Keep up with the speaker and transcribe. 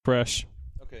Fresh.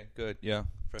 Okay, good. Yeah,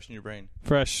 fresh in your brain.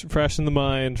 Fresh in the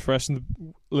mind, fresh in the,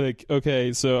 like,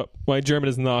 okay, so my German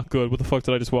is not good. What the fuck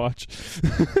did I just watch?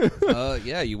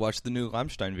 Yeah, you watched the new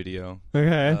Rammstein video.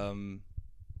 Okay.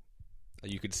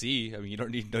 You could see. I mean, you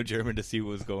don't need no German to see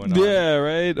what was going on. Yeah,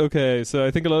 right? Okay, so I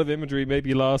think a lot of imagery may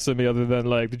be lost on me other than,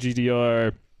 like, the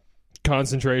GDR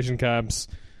concentration camps.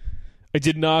 I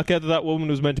did not get that woman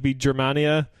was meant to be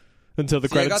Germania until the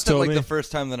credits I got that, told like, me. the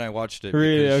first time that I watched it.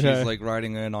 Really? Because Okay. she's, like,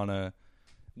 riding in on a...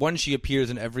 One, she appears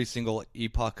in every single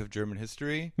epoch of German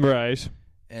history. Right.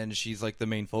 And she's, like, the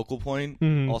main focal point.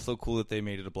 Mhm. Also cool that they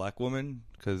made it a black woman.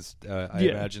 Because I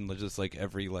Yeah. imagine just, like,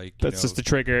 every, like, That's just a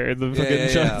trigger. The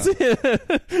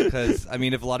fucking Because, I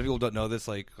mean, if a lot of people don't know this,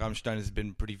 like, Rammstein has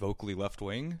been pretty vocally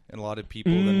left-wing. And a lot of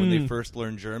people, then when they first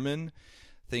learn German,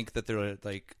 think that they're,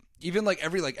 like... Even, like,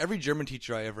 every German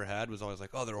teacher I ever had was always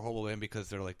like, oh, they're a horrible band because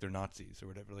they're Nazis or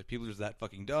whatever. Like, people are just that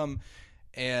fucking dumb.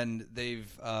 And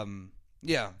they've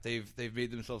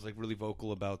made themselves, like, really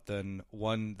vocal about then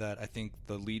one that I think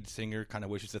the lead singer kind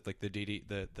of wishes that, like, that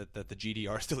the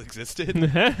GDR still existed.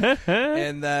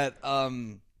 And that,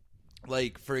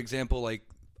 like, for example, like,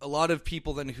 a lot of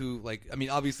people then who, like, I mean,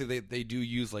 obviously they do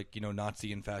use, like, you know,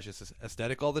 Nazi and fascist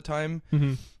aesthetic all the time.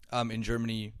 Mm-hmm. In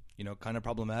Germany, you know, kind of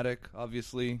problematic,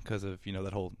 obviously, because of, you know,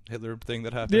 that whole Hitler thing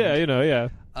that happened. Yeah, you know, yeah.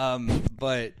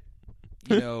 But,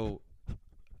 you know,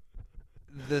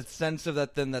 the sense of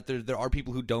that then that there are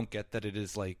people who don't get that it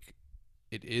is, like,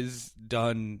 it is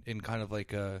done in kind of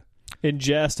like a... In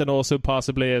jest and also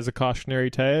possibly as a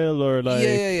cautionary tale or like...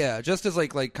 Yeah. Just as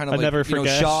like kind of I like, never you know,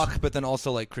 forget. shock, but then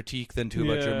also like critique then too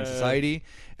about German Yeah. society.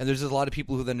 And there's just a lot of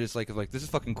people who then just like this is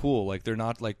fucking cool. Like they're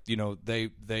not like, you know,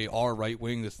 they are right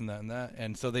wing, this and that and that.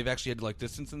 And so they've actually had to like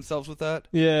distance themselves with that.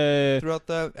 Yeah. Throughout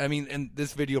that. I mean, and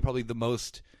this video probably the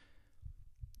most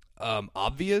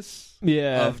obvious.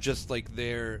 Yeah. Of just like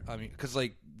their, I mean, because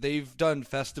like they've done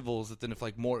festivals that then if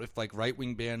like right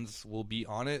wing bands will be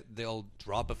on it, they'll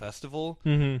drop a festival.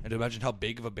 Mm-hmm. And imagine how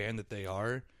big of a band that they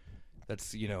are.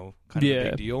 That's, you know, kind of a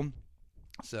big deal.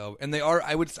 So, and they are,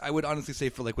 I would honestly say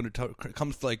for like when it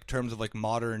comes to like terms of like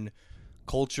modern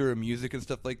culture and music and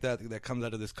stuff like that comes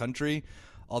out of this country.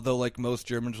 Although like most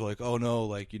Germans are like, oh no,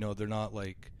 like, you know, they're not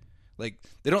like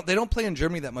they don't play in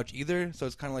Germany that much either, so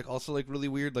it's kind of like also like really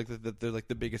weird, like that they're like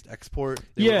the biggest export.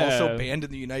 They were also banned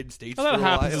in the United States. Well, that for a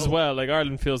happens while. as well. Like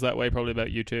Ireland feels that way probably about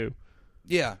you too.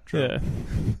 Yeah, true. Yeah.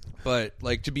 But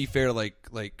like to be fair, like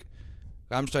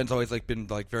Rammstein's always like been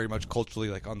like very much culturally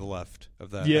like on the left of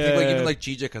that. Yeah. I think like even like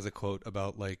Zizek has a quote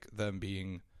about like them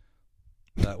being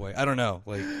that way. I don't know,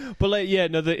 like, but like yeah,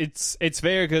 no, it's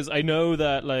fair because I know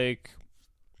that like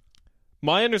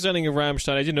my understanding of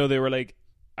Rammstein, I didn't know they were like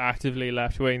actively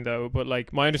left wing though, but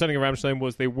like my understanding of Rammstein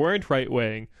was they weren't right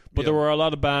wing, but there were a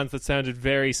lot of bands that sounded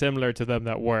very similar to them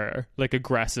that were like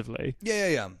aggressively.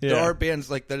 Yeah. There are bands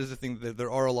like that is the thing that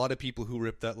there are a lot of people who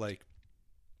rip that like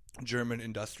German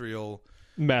industrial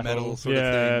metal sort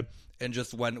of thing and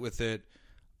just went with it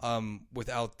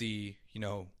without the, you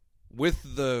know, with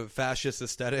the fascist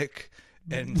aesthetic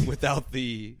and without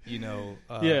the, you know,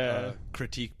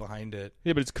 critique behind it.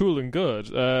 Yeah, but it's cool and good.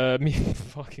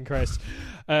 Fucking Christ.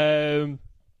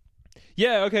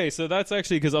 Yeah, okay, so that's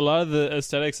actually because a lot of the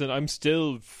aesthetics, and I'm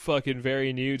still fucking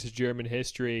very new to German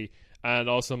history, and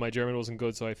also my German wasn't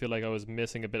good, so I feel like I was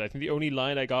missing a bit. I think the only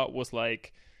line I got was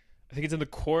like, I think it's in the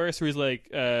chorus where he's like,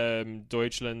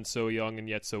 Deutschland so young and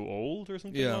yet so old, or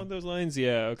something along those lines.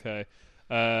 Yeah, okay.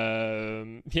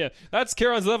 Yeah, that's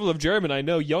Kieran's level of German. I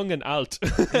know, young and alt.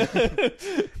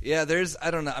 Yeah, there's,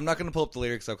 I don't know, I'm not going to pull up the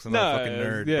lyrics because I'm not a fucking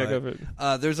nerd. Yeah, but, go for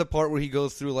it. there's a part where he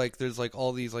goes through like, there's like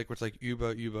all these like, where it's like Uba,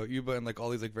 and like all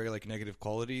these like very like negative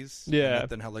qualities. Yeah. And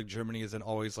then how like Germany isn't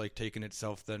always like taking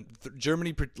itself then,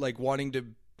 Germany like wanting to,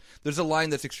 there's a line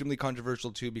that's extremely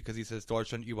controversial too because he says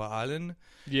Deutschland über allen.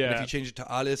 Yeah. And if you change it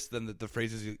to alles, then the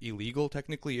phrase is illegal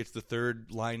technically. It's the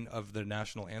third line of the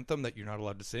national anthem that you're not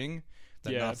allowed to sing.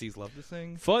 That Nazis love to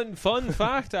sing. Fun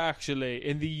fact, actually,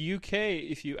 in the UK,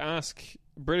 if you ask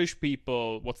British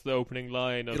people what's the opening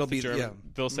line of the German,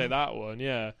 they'll say that one.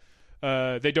 Yeah,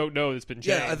 they don't know it's been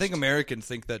changed. Yeah, I think Americans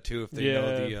think that too if they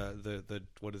know the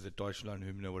what is it, Deutschland,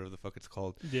 whatever the fuck it's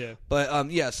called. Yeah,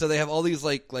 but so they have all these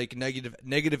like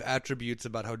negative attributes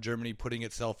about how Germany putting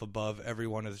itself above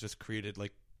everyone has just created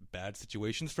like bad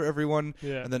situations for everyone.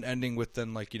 Yeah, and then ending with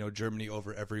then like, you know, Germany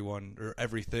over everyone or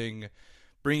everything.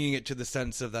 Bringing it to the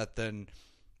sense of that then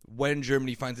when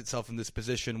Germany finds itself in this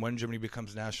position, when Germany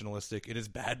becomes nationalistic, it is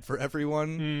bad for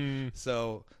everyone.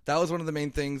 So that was one of the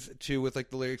main things too with like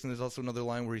the lyrics. And there's also another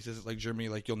line where he says like Germany,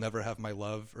 like you'll never have my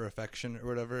love or affection or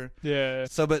whatever. Yeah.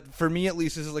 So, but for me at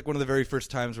least, this is like one of the very first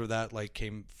times where that like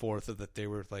came forth, of that they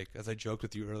were like, as I joked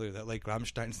with you earlier, that like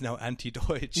Rammstein's now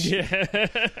anti-Deutsch. Yeah.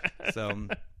 So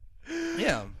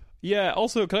yeah. Yeah.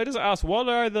 Also, can I just ask, what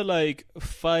are the like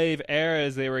 5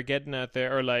 eras they were getting at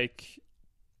there, or like?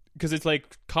 Because it's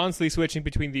like constantly switching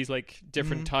between these like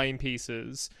different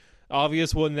timepieces.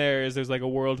 Obvious one there is there's like a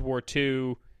World War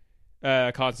II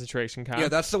concentration camp. Yeah,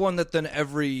 that's the one that then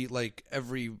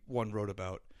everyone wrote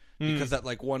about, because that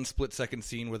like one split second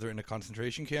scene where they're in a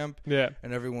concentration camp. Yeah,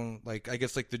 and everyone like, I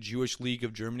guess like the Jewish League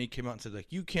of Germany came out and said like,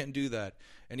 you can't do that.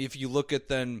 And if you look at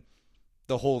then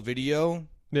the whole video,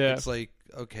 it's like,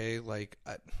 okay, like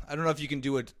I don't know if you can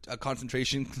do a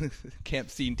concentration camp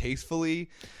scene tastefully,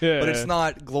 but it's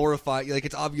not glorified. Like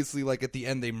it's obviously like at the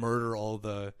end they murder all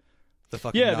the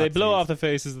fucking Nazis. They blow off the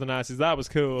faces of the Nazis. That was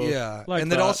cool. Yeah, like,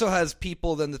 and it also has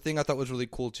people. Then the thing I thought was really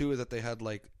cool too is that they had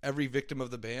like every victim of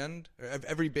the band, or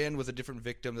every band was a different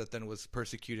victim that then was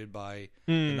persecuted by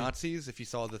the Nazis. If you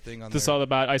saw the thing on, I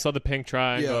saw the pink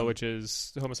triangle, which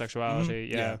is homosexuality.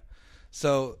 Yeah.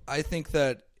 So I think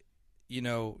that, you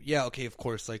know, okay, of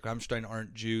course, like Rammstein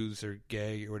aren't Jews or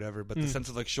gay or whatever, but the sense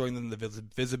of like showing them the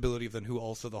visibility of then who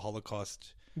also the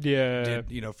Holocaust did,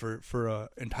 you know, for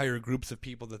entire groups of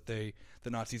people that the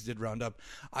Nazis did round up.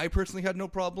 I personally had no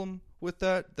problem with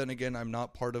that. Then again, I'm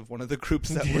not part of one of the groups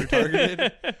that were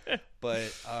targeted.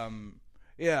 But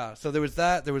so there was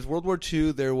that. There was World War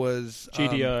II. There was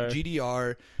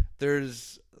GDR.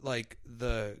 There's like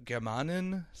the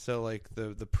Germanen, so like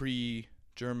the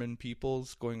pre-German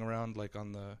peoples going around like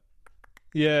on the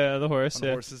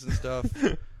horses and stuff.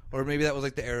 Or maybe that was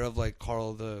like the era of like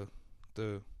Karl the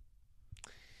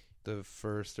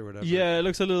first or whatever. Yeah, it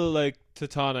looks a little like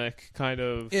Teutonic kind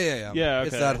of. Yeah. Okay.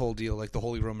 It's that whole deal, like the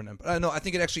Holy Roman Empire. No, I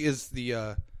think it actually is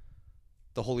the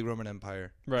Holy Roman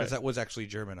Empire, right? Because that was actually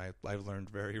German. I've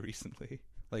learned very recently,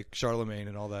 like Charlemagne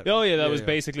and all that. Oh yeah, that was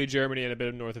basically Germany and a bit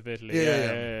of north of Italy.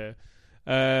 Yeah.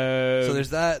 So there's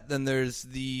that. Then there's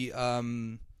the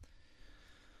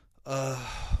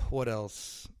what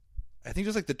else? I think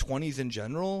there's like the 20s in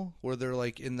general, where they're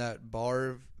like in that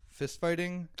bar fist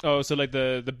fighting. Oh, so like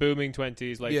the booming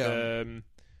 20s, like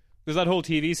there's that whole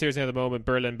TV series at the moment,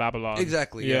 Berlin Babylon.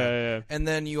 Exactly. Yeah. And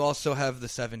then you also have the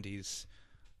 70s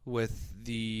with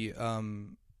the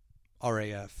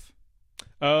RAF.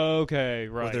 Okay,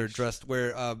 right. Where they're dressed,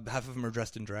 where half of them are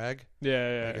dressed in drag.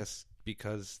 Yeah. I guess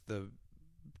because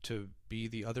to be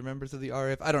the other members of the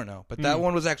RAF. I don't know. But that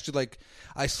one was actually like,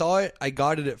 I saw it, I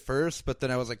got it at first, but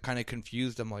then I was like kind of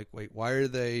confused. I'm like, wait, why are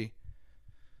they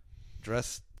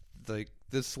dressed like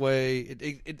this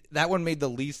way? That one made the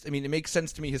least, I mean, it makes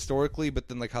sense to me historically, but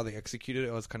then like how they executed it,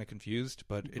 I was kind of confused,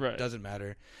 but it doesn't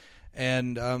matter.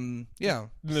 And Then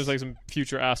there's like some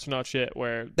future astronaut shit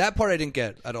where that part I didn't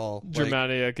get at all.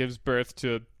 Germania gives birth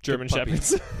to German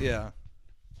shepherds. Yeah.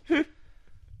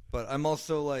 But I'm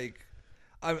also like,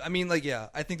 I mean, like,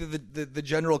 I think that the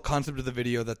general concept of the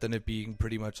video, that then it being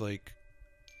pretty much like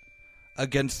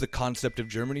against the concept of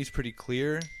Germany, is pretty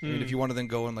clear. I mean, if you want to then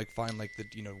go and like find like the,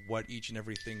 you know, what each and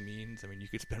everything means, I mean, you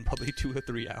could spend probably 2 or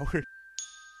 3 hours.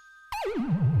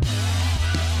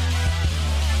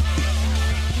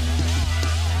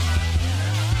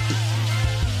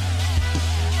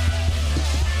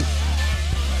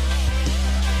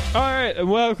 All right,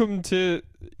 and welcome to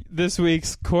this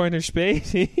week's Corner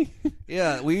Spady.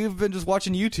 Yeah, we've been just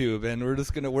watching YouTube, and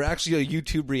we're actually a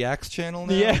YouTube Reacts channel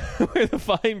now. Yeah, we're the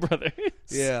Fine Brothers.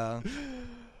 Yeah.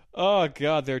 Oh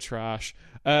God, they're trash.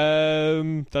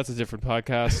 That's a different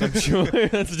podcast, I'm sure.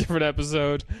 That's a different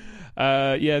episode.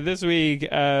 This week,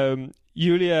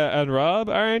 Yulia and Rob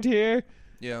aren't here.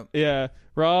 Yeah. Yeah,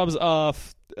 Rob's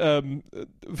off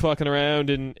fucking around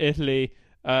in Italy,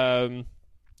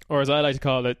 or as I like to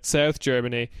call it, South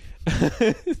Germany.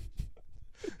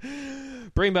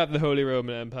 Bring back the Holy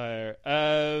Roman Empire.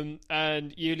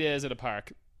 And Yulia is at a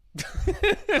park.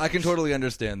 I can totally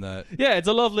understand that. Yeah, it's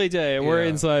a lovely day, and we're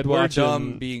inside watching. We're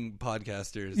dumb being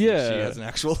podcasters. Yeah. She has an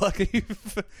actual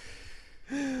life.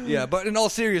 Yeah, but in all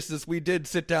seriousness, we did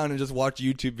sit down and just watch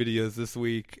YouTube videos this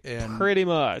week, and pretty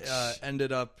much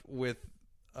ended up with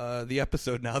the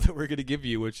episode now that we're going to give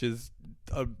you, which is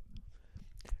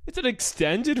it's an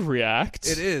extended react.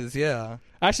 It is, yeah.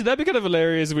 Actually, that'd be kind of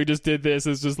hilarious if we just did this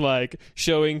as just like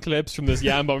showing clips from this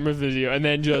Jan Bomber video and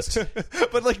then just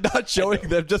but like not showing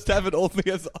them, just have it only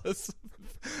as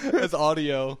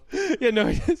audio. Yeah,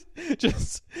 no,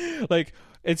 just like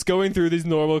it's going through these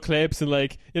normal clips and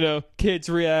like, you know, kids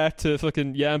react to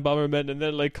fucking Jan Bomberman, and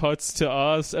then like cuts to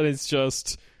us and it's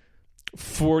just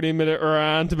 40-minute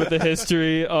rant about the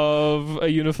history of a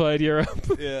unified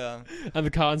Europe. Yeah. And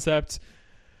the concept.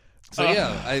 So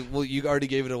well, you already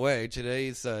gave it away.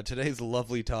 Today's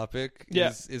lovely topic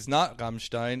is not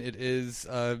Rammstein. It is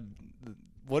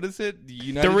what is it?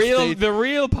 The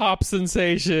real pop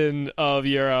sensation of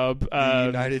Europe. The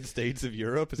United States of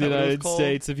Europe. Is that what it's called?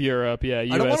 United States of Europe. Yeah.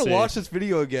 USA. I don't want to watch this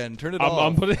video again. Turn it off.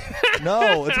 I'm putting.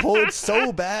 No, it's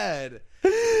so bad.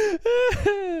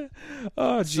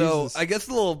 Oh, Jesus. So I guess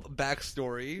a little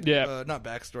backstory. Yeah. Not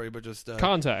backstory, but just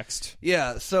context.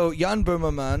 Yeah. So Jan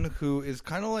Böhmermann, who is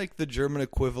kind of like the German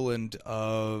equivalent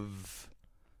of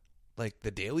like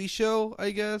The Daily Show, I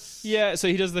guess. Yeah. So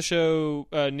he does the show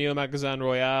Neo Magazine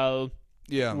Royale.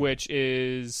 Yeah. Which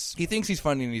is he thinks he's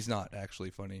funny and he's not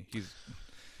actually funny. He's.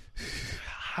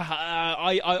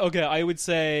 I would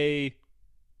say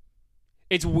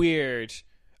it's weird.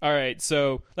 All right,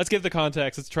 so let's give the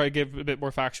context. Let's try to give a bit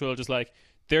more factual. Just like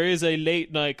there is a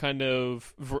late night kind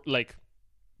of like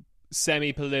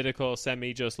semi-political,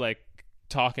 just like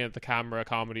talking at the camera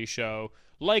comedy show,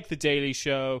 like The Daily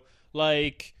Show,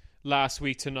 like Last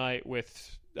Week Tonight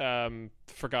with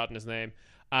forgotten his name,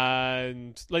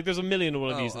 and like there's a million and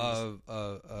one of these.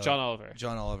 John Oliver.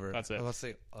 John Oliver. That's it. Let's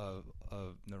say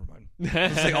never mind.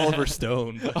 Let's say Oliver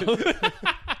Stone.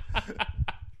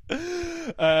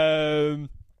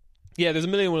 Yeah, there's a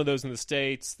million one of those in the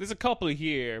States. There's a couple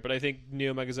here, but I think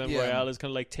Neo Magazine Royale is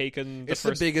kind of like taken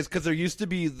the biggest, because there used to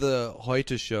be the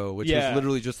Heute Show, which was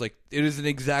literally just like, it is an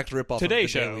exact rip-off Today of the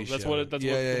Show. Daily That's Show. what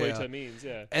Heute means,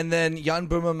 yeah. And then Jan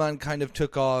Böhmermann kind of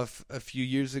took off a few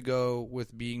years ago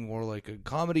with being more like a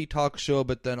comedy talk show,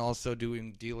 but then also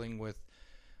dealing with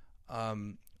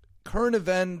current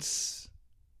events,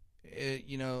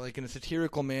 you know, like in a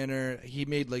satirical manner. He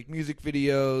made like music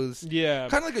videos,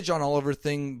 kind of like a John Oliver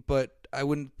thing, but I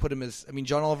wouldn't put him as. I mean,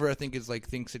 John Oliver, I think, is like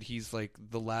thinks that he's like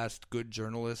the last good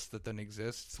journalist that then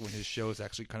exists when his show is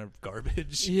actually kind of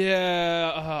garbage.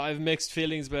 Yeah, I have mixed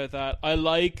feelings about that. I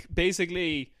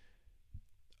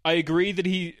agree that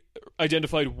he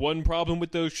identified one problem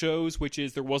with those shows, which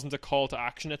is there wasn't a call to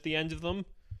action at the end of them.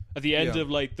 At the end of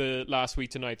like the Last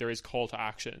Week Tonight, there is call to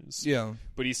actions. Yeah,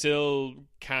 but he still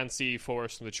can't see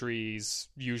forest from the trees.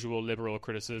 Usual liberal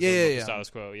criticism of the status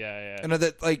quo. Yeah. And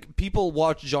that like people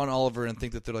watch John Oliver and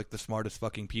think that they're like the smartest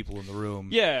fucking people in the room.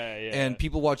 Yeah. And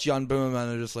people watch Jan Böhmermann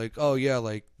and they're just like, oh yeah,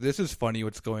 like this is funny.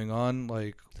 What's going on?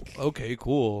 Like, okay,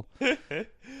 cool.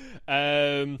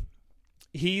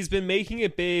 He's been making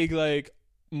it big, like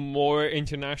more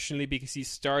internationally, because he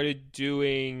started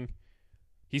doing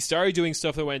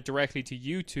stuff that went directly to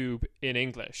YouTube in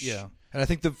English. Yeah. And I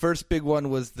think the first big one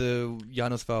was the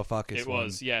Janos Varoufakis It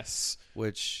was, yes.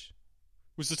 Which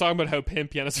was just talking about how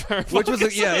pimp Janos Varoufakis Which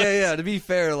was, yeah. To be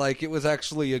fair, like, it was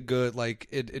actually a good, like,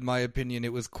 in my opinion,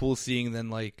 it was cool seeing then,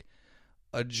 like,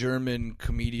 a German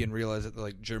comedian realize that,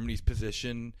 like, Germany's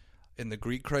position in the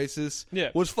Greek crisis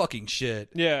was fucking shit.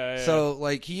 Yeah. So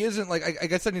like he isn't like I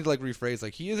guess I need to like rephrase,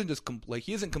 like he isn't just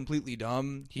he isn't completely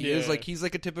dumb. He is like he's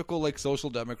like a typical like social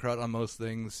democrat on most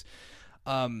things.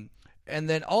 And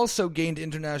then also gained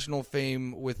international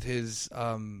fame with his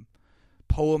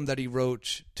poem that he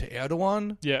wrote to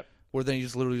Erdogan. Yeah. Where then he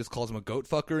just literally just calls him a goat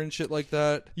fucker and shit like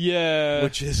that. Yeah.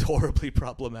 Which is horribly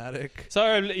problematic.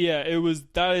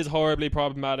 That is horribly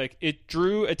problematic. It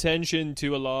drew attention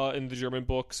to a law in the German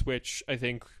books, which I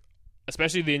think,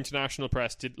 especially the international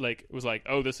press, was like,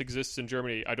 oh, this exists in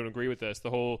Germany. I don't agree with this.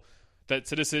 That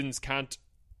citizens can't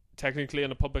technically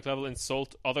on a public level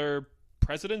insult other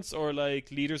presidents or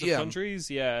like leaders of countries.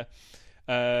 Yeah.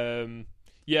 I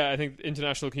think the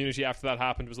international community after that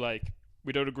happened was like,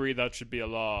 we don't agree that should be a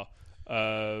law.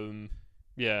 So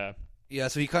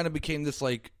he kind of became this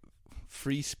like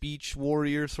free speech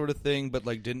warrior sort of thing, but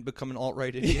like didn't become an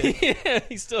alt-right idiot. Yeah,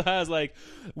 he still has like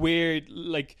weird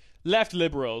like left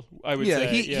liberal, I would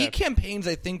say. He campaigns,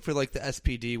 I think, for like the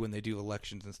SPD when they do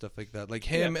elections and stuff like that. Like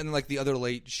him and like the other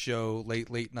late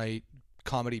night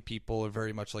comedy people are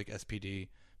very much like SPD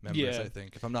members, I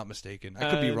think, if I'm not mistaken. I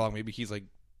could be wrong. Maybe he's like,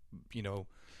 you know,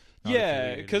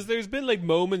 because there's been like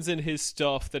moments in his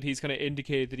stuff that he's kind of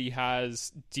indicated that he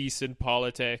has decent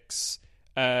politics,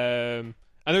 and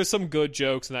there's some good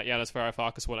jokes in that Janos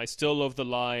Varoufakis one. I still love the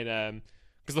line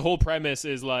because the whole premise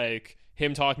is like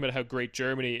him talking about how great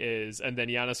Germany is, and then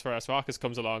Janos Varoufakis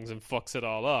comes along and fucks it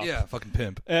all up. Yeah, fucking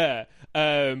pimp. Yeah,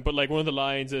 but like one of the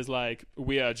lines is like,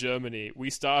 "We are Germany.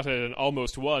 We started and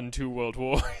almost won 2 world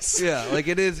wars." Yeah, like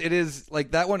it is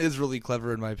like that one is really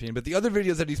clever in my opinion. But the other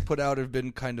videos that he's put out have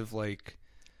been kind of like,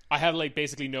 I have like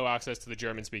basically no access to the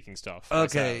German speaking stuff.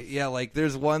 Okay, myself. yeah, like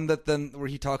there's one that then where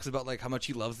he talks about like how much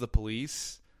he loves the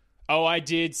police. Oh, I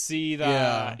did see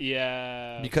that.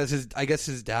 Yeah. Because I guess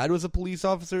his dad was a police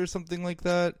officer or something like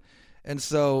that. And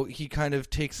so he kind of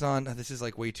takes on, this is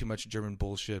like way too much German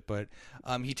bullshit, but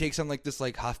he takes on like this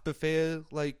like Haftbefehl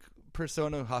like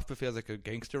persona. Haftbefehl is like a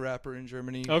gangster rapper in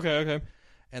Germany. Okay.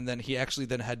 And then he actually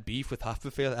then had beef with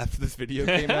Haftbefehl after this video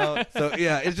came out. So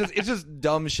yeah, it's just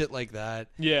dumb shit like that.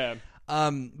 Yeah.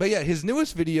 But yeah, his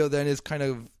newest video then is kind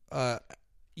of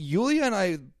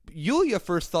Yulia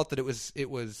first thought that it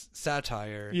was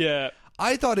satire. Yeah.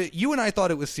 You and I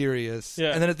thought it was serious.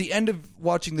 Yeah. And then at the end of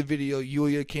watching the video,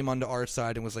 Yulia came onto our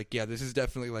side and was like, yeah, this is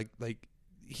definitely like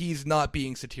he's not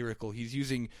being satirical. He's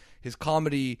using his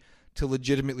comedy to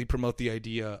legitimately promote the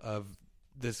idea of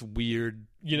this weird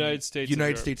United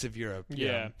States of Europe.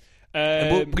 Yeah.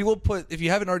 And we will put, if you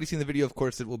haven't already seen the video, of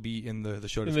course, it will be in the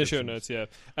show description. In the show notes, yeah.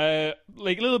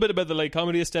 Like a little bit about the like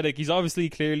comedy aesthetic. He's obviously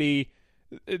clearly...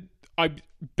 I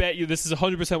bet you this is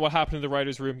 100% what happened in the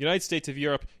writer's room. United States of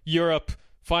Europe,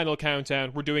 final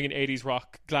countdown. We're doing an 80s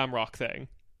glam rock thing.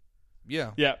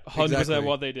 Yeah. Yeah, 100% exactly.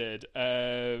 what they did.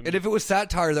 And if it was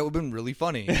satire, that would have been really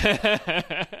funny.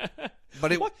 But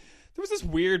there was this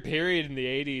weird period in the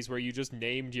 80s where you just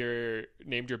named your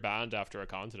band after a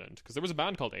continent, because there was a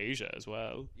band called Asia as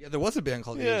well. Yeah, there was a band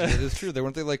called Asia. It is true.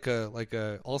 Weren't they like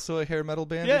a also a hair metal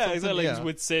band? Yeah, or exactly. Yeah.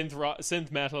 With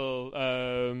synth metal.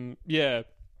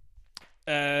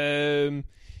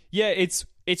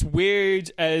 It's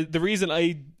weird. The reason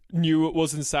I knew it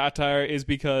wasn't satire is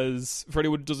because, for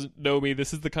anyone who doesn't know me,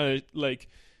 this is the kind of like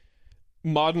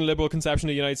modern liberal conception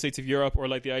of the United States of Europe, or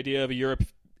like the idea of a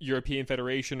European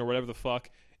Federation or whatever the fuck,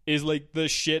 is like the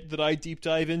shit that I deep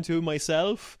dive into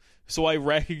myself. So I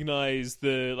recognize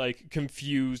the like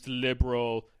confused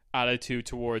liberal attitude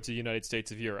towards the United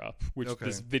States of Europe, which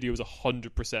this video is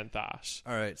 100% that.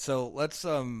 All right, so let's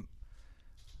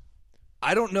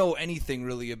I don't know anything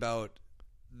really about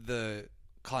the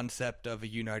concept of a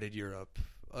united Europe,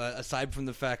 aside from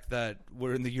the fact that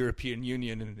we're in the European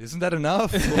Union, and isn't that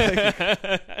enough?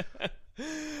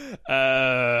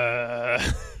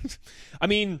 I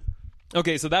mean,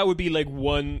 okay, so that would be like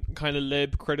one kind of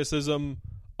lib criticism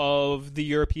of the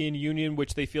European Union,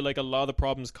 which they feel like a lot of the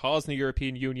problems caused in the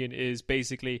European Union is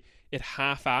basically it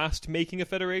half-assed making a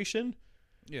federation.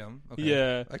 Yeah. Okay.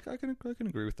 Yeah. I can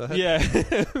agree with that. Yeah.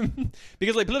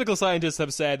 Because like political scientists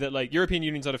have said that like European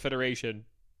Union's not a federation,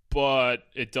 but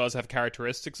it does have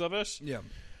characteristics of it. Yeah.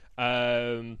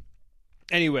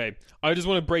 Anyway, I just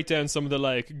want to break down some of the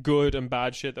like good and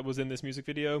bad shit that was in this music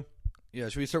video. Yeah.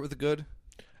 Should we start with the good?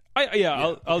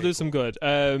 I'll do some good.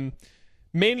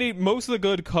 Mainly, most of the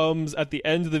good comes at the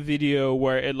end of the video,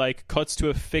 where it like cuts to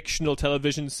a fictional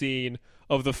television scene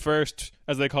of the first,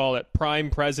 as they call it, prime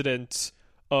president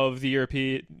of the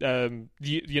the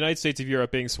United States of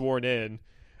Europe being sworn in,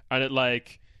 and it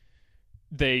like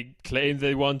they claim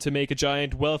they want to make a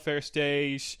giant welfare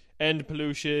state, end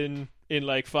pollution in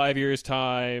like 5 years'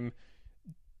 time.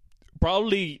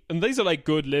 Probably, and these are like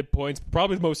good lib points.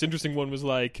 Probably the most interesting one was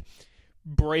like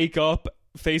break up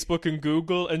Facebook and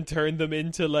Google and turn them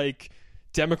into like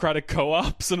democratic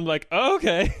co-ops, and I'm like, oh,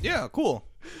 okay, yeah, cool.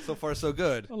 So far, so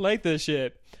good. I like this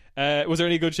shit. Was there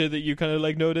any good shit that you kind of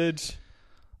like noted?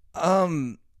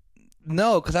 No,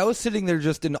 because I was sitting there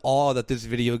just in awe that this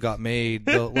video got made.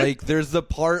 Like, there's the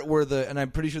part where and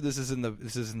I'm pretty sure this is in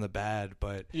the bad,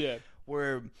 but yeah,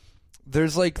 where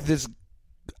there's like this.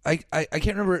 I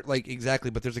can't remember like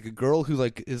exactly, but there's like a girl who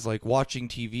like is like watching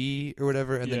TV or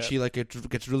whatever, and then she like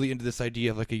gets really into this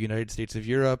idea of like a United States of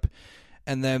Europe,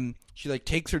 and then she like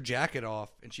takes her jacket off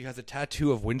and she has a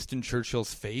tattoo of Winston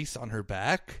Churchill's face on her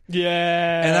back.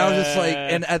 Yeah. And I was just like,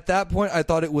 and at that point I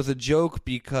thought it was a joke,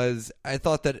 because I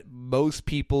thought that most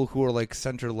people who are like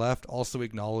center left also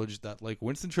acknowledged that like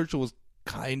Winston Churchill was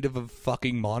kind of a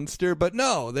fucking monster, but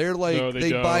no, they're like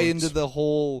they buy into the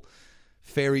whole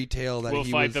fairy tale that we'll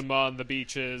fight them on the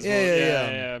beaches.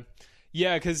 Yeah,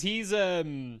 because he's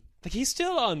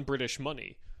still on British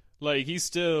money. Like, he's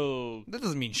still... That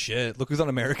doesn't mean shit. Look who's on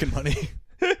American money.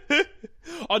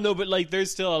 Oh, no, but, like,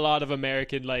 there's still a lot of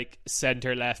American, like,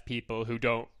 center-left people who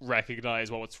don't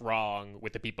recognize what's wrong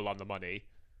with the people on the money.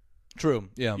 True,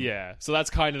 yeah. Yeah, so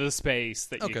that's kind of the space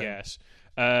that you get.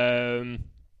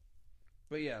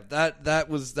 But yeah, that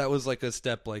was like a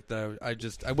step like that.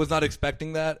 I was not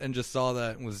expecting that, and just saw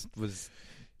that and was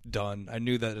done. I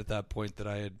knew that at that point that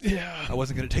I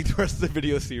wasn't going to take the rest of the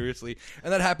video seriously,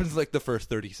 and that happens like the first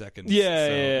 30 seconds.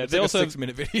 Yeah. It's They like also a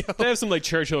 6-minute video. They have some like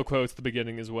Churchill quotes at the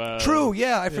beginning as well. True,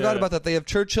 yeah, I forgot about that. They have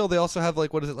Churchill. They also have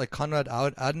like, what is it, like Konrad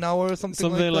Adenauer or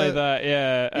something like that.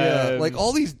 Yeah, like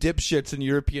all these dipshits in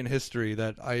European history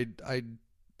that I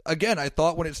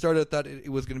thought when it started that it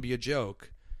was going to be a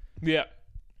joke. Yeah.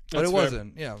 But it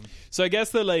wasn't, yeah. So I guess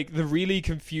the really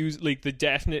confused, like the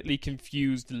definitely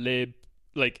confused lib,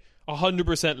 like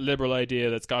 100% liberal idea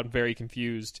that's gotten very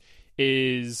confused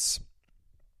is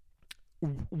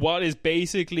what is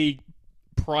basically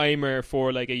primer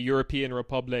for like a European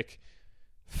Republic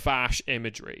fash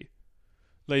imagery.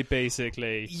 Like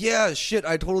basically. Yeah, shit,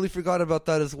 I totally forgot about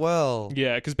that as well.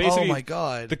 Yeah, because basically, oh my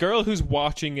God, the girl who's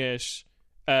watching it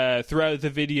throughout the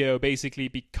video basically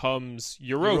becomes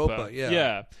Europa.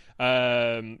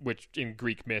 Which in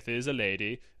Greek myth is a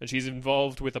lady, and she's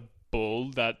involved with a bull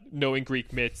that, knowing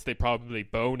Greek myths, they probably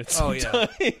bone at some time.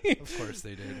 Of course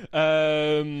they did.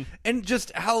 And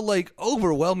just how like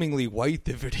overwhelmingly white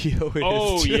the video is.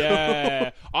 Oh too.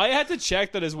 yeah, I had to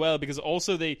check that as well, because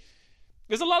also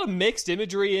there's a lot of mixed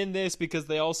imagery in this, because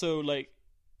they also like.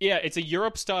 Yeah, it's a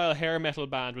Europe-style hair metal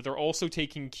band, but they're also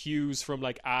taking cues from,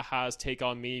 like, a-ha's Take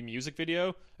On Me music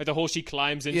video. Like, the whole she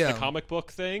climbs into the comic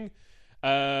book thing.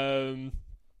 But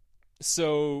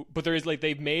there is, like,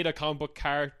 they've made a comic book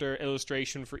character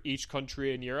illustration for each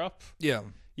country in Europe. Yeah.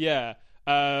 Yeah.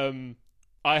 I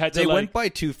had to, They went by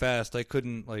too fast. I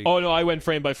couldn't, like... Oh, no, I went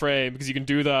frame by frame, because you can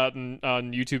do that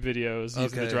on YouTube videos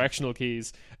using the directional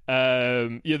keys. Yeah,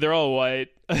 they're all white.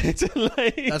 It's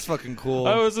like, that's fucking cool.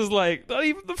 I was just like, not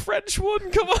even the French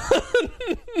one, come on.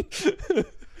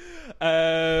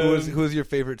 Who was your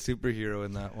favorite superhero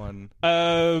in that one?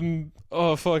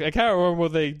 Oh fuck, I can't remember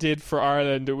what they did for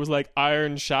Ireland. It was like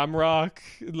Iron Shamrock,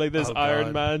 like this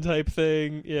Iron Man type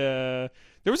thing. Yeah.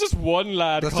 There was this one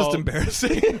lad That's called... just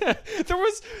embarrassing. There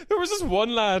was this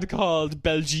one lad called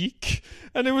Belgique,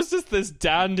 and it was just this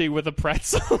dandy with a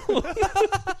pretzel.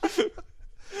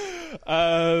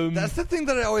 That's the thing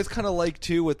that I always kind of like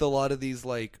too with a lot of these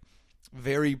like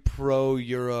very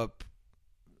pro-Europe,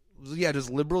 just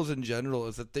liberals in general,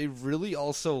 is that they really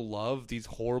also love these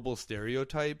horrible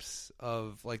stereotypes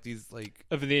of like these like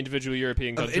of the individual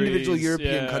European countries.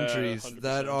 Countries 100%.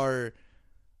 That are,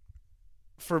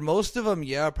 for most of them,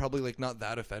 probably like not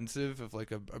that offensive. Of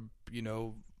like a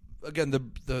again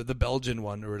the Belgian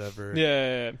one or whatever.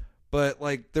 Yeah. But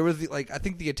like there was I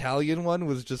think the Italian one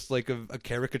was just like a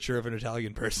caricature of an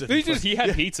Italian person. He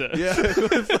had pizza. Yeah.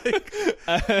 It was like...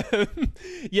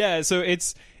 So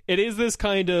it is this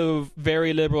kind of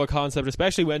very liberal concept,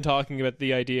 especially when talking about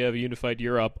the idea of a unified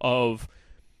Europe, of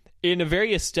in a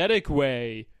very aesthetic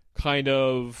way, kind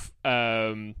of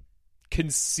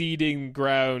conceding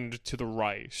ground to the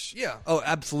right. Yeah. Oh,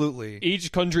 absolutely.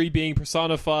 Each country being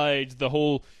personified, the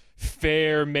whole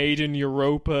fair maiden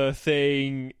Europa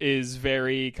thing is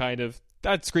very kind of,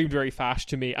 that screamed very fash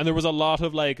to me. And there was a lot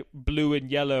of like blue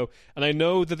and yellow, and I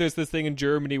know that there's this thing in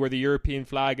Germany where the European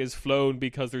flag is flown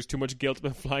because there's too much guilt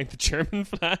about flying the German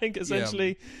flag,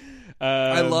 essentially.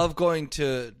 I love going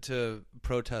to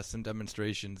protests and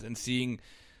demonstrations and seeing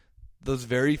those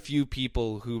very few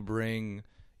people who bring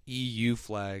EU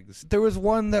flags. There was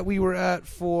one that we were at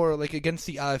for like against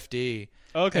the AfD.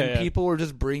 Okay, and people were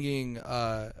just bringing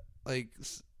the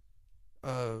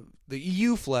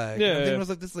EU flag. Yeah, and I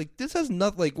was like, this has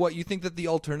nothing. Like, what, you think that the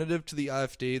alternative to the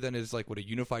AfD then is like what, a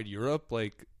unified Europe?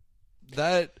 Like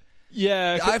that.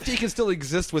 Yeah, the AfD can still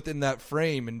exist within that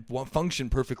frame and function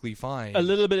perfectly fine. A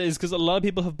little bit is because a lot of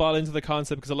people have bought into the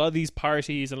concept, because a lot of these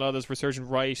parties and a lot of this resurgent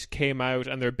right came out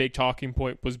and their big talking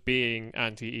point was being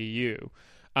anti-EU,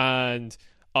 and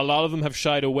a lot of them have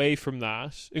shied away from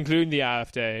that, including the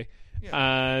AfD.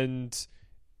 And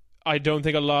I don't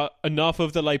think enough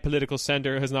of the like political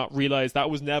center has not realized that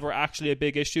was never actually a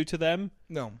big issue to them.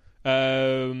 No.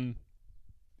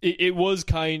 It was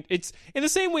it's in the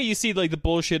same way you see like the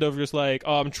bullshit of just like,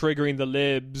 oh, I'm triggering the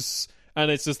libs, and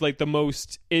it's just like the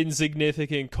most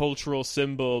insignificant cultural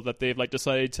symbol that they've like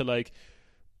decided to like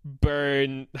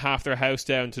burn half their house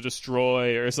down to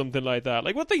destroy or something like that.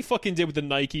 Like what they fucking did with the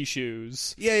Nike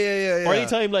shoes. Yeah. Or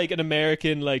anytime like an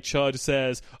American like chud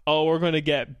says, oh, we're going to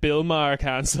get Bill Maher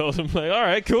cancelled, I'm like, all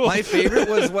right, cool. My favorite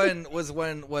was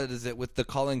when what is it, with the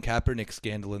Colin Kaepernick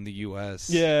scandal in the US.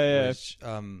 Yeah. Which,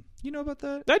 you know about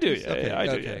that? I do, I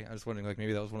do. Yeah. I was wondering, like,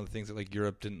 maybe that was one of the things that like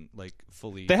Europe didn't like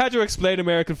fully. They had to explain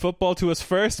American football to us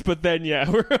first, but then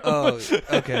we're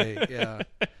okay, yeah.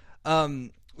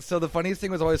 So the funniest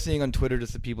thing was always seeing on Twitter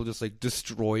just the people just like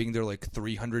destroying their like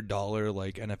 $300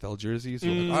 like NFL jerseys. So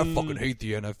like, I fucking hate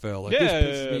the NFL. Like, this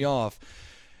pisses me off.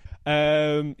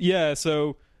 Yeah,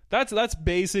 so that's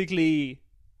basically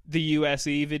the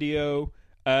USE video.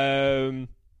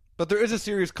 But there is a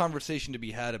serious conversation to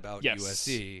be had about Yes.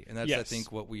 USE, and that's I Yes.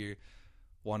 think what we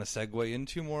want to segue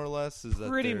into more or less. Is that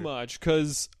Pretty they're- much,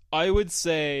 because I would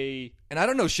say, And I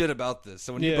don't know shit about this,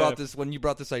 so when you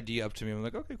brought this idea up to me, I'm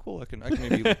like, okay, cool. I can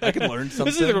maybe I can learn something.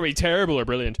 this is either going to be terrible or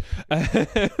brilliant.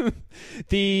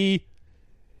 the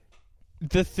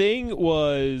thing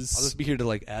was, I'll just be here to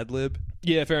like ad lib.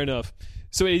 yeah, fair enough.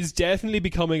 So it is definitely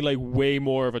becoming like way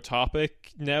more of a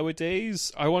topic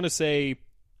nowadays. I want to say,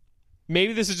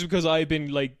 maybe this is because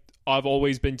I've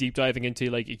always been deep diving into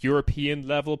like European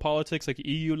level politics, like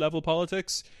EU level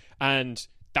politics, and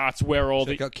that's where all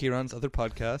Check out Kieran's other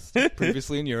podcast,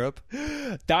 previously in Europe.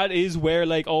 that is where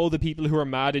like all the people who are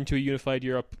mad into a unified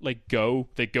Europe like go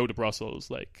to Brussels.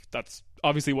 Like that's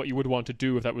obviously what you would want to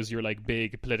do if that was your like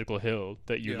big political hill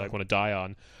that you like want to die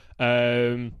on.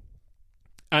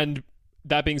 And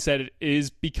that being said, it is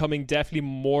becoming definitely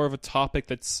more of a topic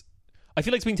that's, I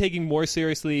feel like it's been taken more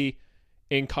seriously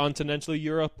in continental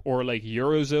Europe or like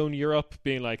Eurozone Europe,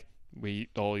 being like, we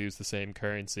all use the same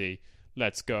currency,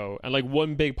 let's go. And like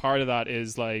one big part of that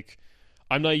is like,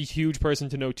 I'm not a huge person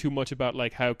to know too much about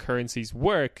like how currencies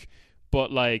work,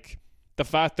 but like the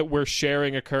fact that we're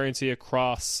sharing a currency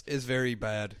across is very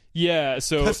bad. Yeah,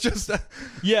 so That's just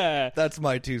yeah, that's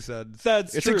my 2 cents.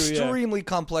 That's it's true, extremely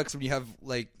complex when you have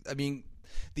like, I mean,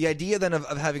 the idea then of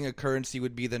having a currency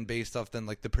would be then based off then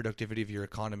like the productivity of your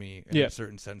economy in a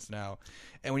certain sense now.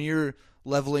 And when you're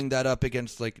leveling that up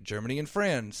against like Germany and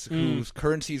France, whose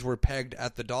currencies were pegged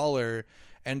at the dollar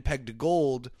and pegged to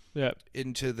gold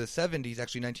into the 70s,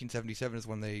 actually 1977 is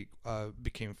when they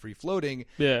became free floating.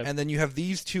 Yeah. And then you have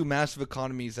these two massive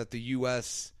economies that the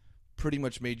US pretty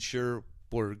much made sure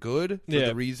were good for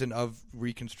the reason of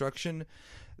Reconstruction,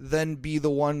 then be the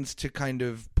ones to kind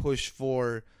of push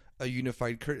for a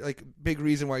unified like big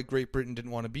reason why Great Britain didn't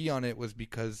want to be on it was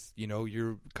because, you know,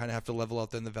 you kind of have to level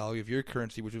out then the value of your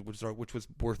currency, which was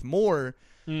worth more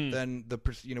than the,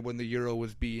 you know, when the euro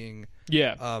was being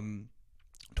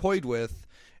toyed with,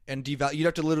 and you'd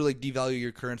have to literally devalue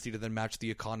your currency to then match the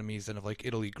economies of like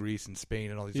Italy, Greece, and Spain,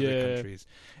 and all these other countries.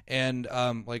 And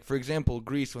like for example,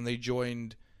 Greece, when they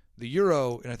joined the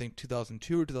euro in I think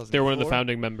 2002 or 2004, they're one of the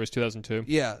founding members. 2002.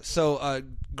 Yeah, so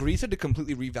Greece had to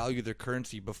completely revalue their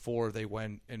currency before they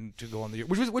went in to go on the euro,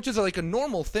 which is like a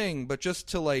normal thing, but just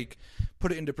to like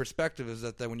put it into perspective is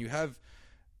that when you have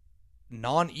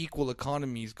non-equal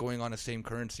economies going on a same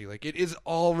currency, like it is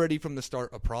already from the start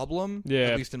a problem,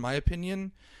 at least in my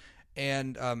opinion.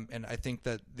 And I think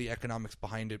that the economics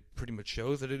behind it pretty much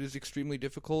shows that it is extremely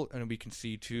difficult, and we can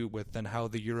see too with then how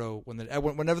the euro,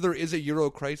 whenever there is a euro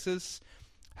crisis,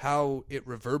 how it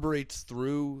reverberates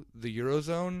through the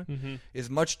eurozone is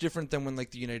much different than when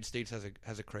like the United States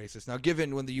has a crisis. Now,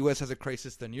 given when the U.S. has a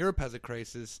crisis, then Europe has a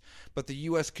crisis, but the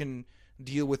U.S. can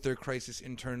deal with their crisis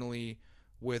internally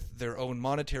with their own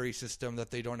monetary system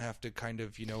that they don't have to kind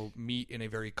of, you know, meet in a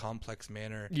very complex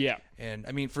manner. Yeah. And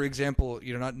I mean, for example,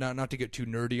 you know, not to get too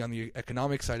nerdy on the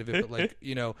economic side of it, but like,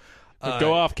 you know,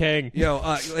 go off, King. You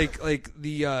know, like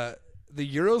the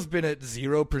euro's been at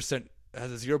 0%,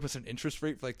 has a 0% interest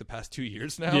rate for like the past 2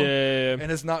 years now. Yeah. And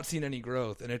has not seen any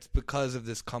growth. And it's because of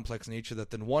this complex nature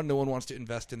that then no one wants to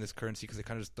invest in this currency because they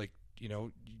kind of just like, you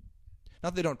know,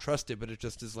 not that they don't trust it, but it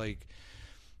just is like,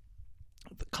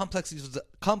 the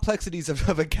complexities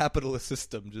of a capitalist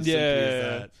system, just simply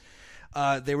as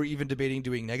that. They were even debating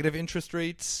doing negative interest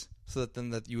rates so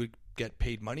that you would get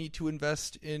paid money to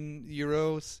invest in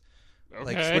euros. Okay.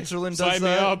 Like Switzerland does Sign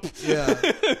that. me up.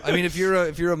 Yeah. I mean, if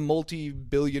you're a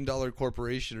multi-billion-dollar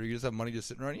corporation or you just have money just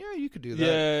sitting around, yeah, you could do that.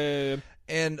 Yeah.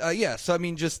 And so I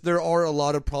mean, just there are a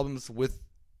lot of problems with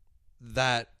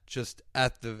that just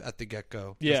at the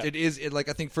get-go. Yeah. It like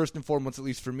I think first and foremost, at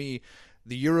least for me,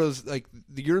 the Euros, like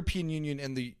the European Union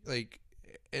and the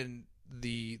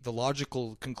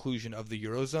logical conclusion of the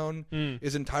Eurozone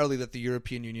is entirely that the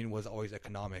European Union was always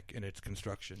economic in its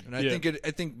construction. And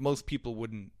I think most people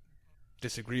wouldn't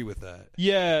disagree with that.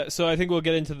 Yeah, so I think we'll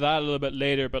get into that a little bit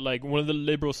later, but like one of the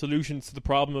liberal solutions to the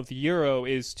problem of the euro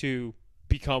is to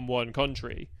become one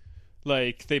country.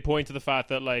 Like they point to the fact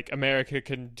that like America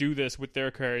can do this with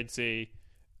their currency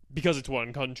because it's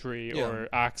one country or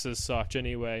acts as such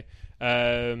anyway.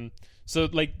 So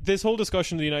like this whole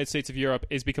discussion of the United States of Europe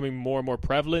is becoming more and more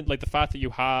prevalent. Like the fact that you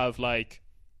have like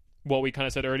what we kind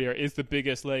of said earlier is the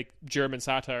biggest like German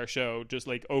satire show just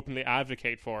like openly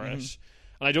advocate for it.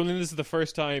 And I don't think this is the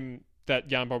first time that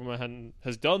Jan Böhmermann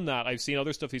has done that. I've seen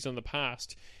other stuff he's done in the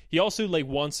past. He also like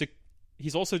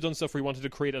he's also done stuff where he wanted to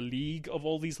create a league of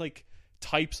all these like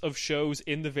types of shows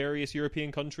in the various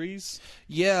European countries.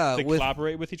 Yeah, They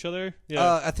collaborate with each other.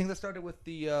 Yeah, I think that started with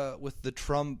the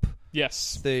Trump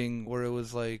thing, where it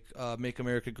was like "Make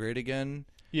America Great Again."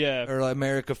 Yeah, or like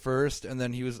America First, and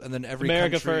then every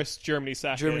America country, first, Germany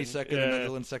second, and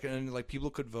Netherlands second, and like people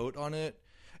could vote on it,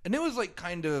 and it was like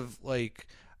kind of like,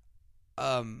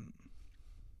 I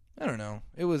don't know,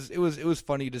 it was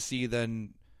funny to see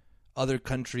then other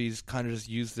countries kind of just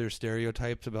use their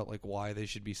stereotypes about like why they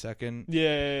should be second.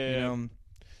 Yeah. You know?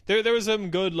 There was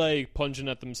some good like punching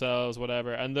at themselves,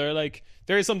 whatever, and they're like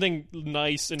there is something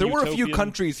nice and there utopian. were a few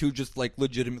countries who just like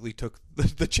legitimately took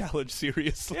the challenge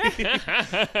seriously.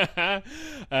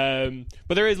 But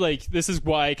there is like this is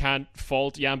why I can't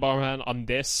fault Jan Böhmermann on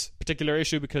this particular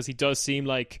issue, because he does seem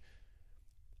like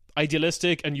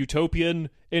idealistic and utopian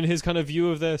in his kind of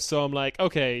view of this. So I'm like,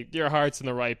 okay, your heart's in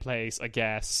the right place, I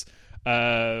guess.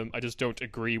 I just don't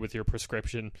agree with your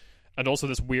prescription. And also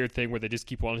this weird thing where they just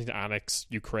keep wanting to annex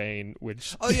Ukraine,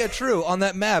 which... Oh, yeah, true. On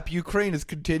that map, Ukraine is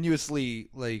continuously,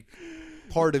 like,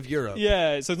 part of Europe.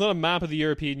 Yeah, so it's not a map of the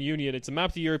European Union. It's a map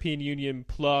of the European Union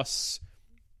plus...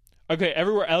 Okay,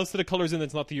 everywhere else that it colors in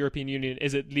that's not the European Union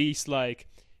is at least, like,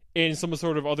 in some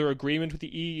sort of other agreement with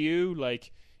the EU,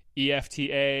 like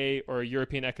EFTA or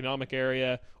European Economic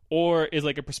Area, or is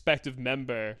like a prospective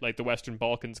member, like the Western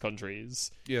Balkans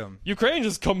countries. Yeah. Ukraine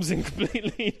just comes in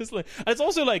completely. Just like, and it's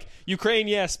also like, Ukraine,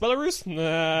 yes. Belarus?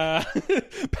 Nah.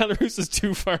 Belarus is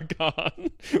too far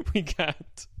gone. We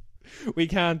can't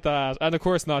that. And of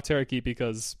course not Turkey,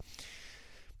 because...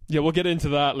 Yeah, we'll get into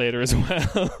that later as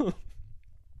well.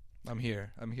 I'm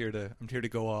here to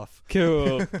go off.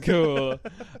 Cool.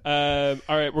 All right,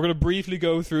 we're going to briefly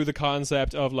go through the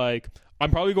concept of like... I'm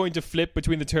probably going to flip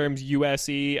between the terms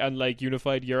USE and like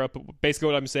Unified Europe. Basically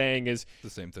what I'm saying is...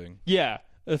 The same thing. Yeah,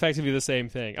 effectively the same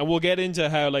thing. And we'll get into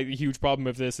how like the huge problem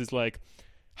of this is like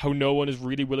how no one is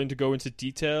really willing to go into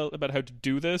detail about how to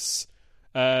do this,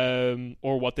 or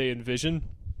what they envision.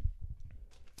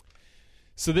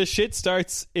 So this shit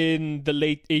starts in the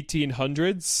late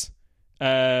 1800s,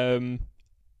 when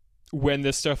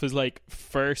this stuff is like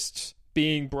first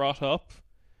being brought up.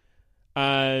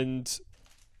 And...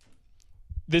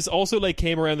 This also like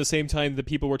came around the same time that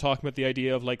people were talking about the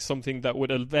idea of like something that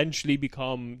would eventually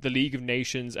become the League of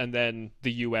Nations and then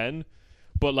the UN.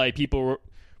 But like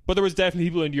but there was definitely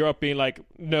people in Europe being like,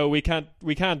 no, we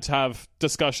can't have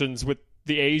discussions with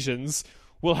the Asians.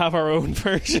 We'll have our own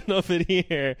version of it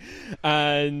here.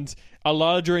 And a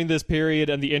lot during this period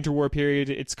and the interwar period,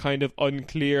 it's kind of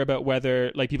unclear about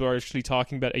whether like people are actually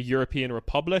talking about a European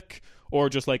republic or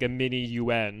just like a mini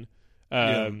UN,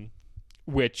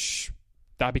 which...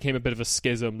 That became a bit of a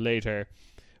schism later.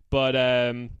 But,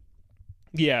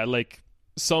 yeah, like,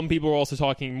 some people were also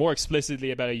talking more explicitly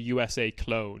about a USA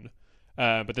clone.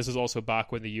 But this is also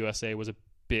back when the USA was a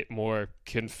bit more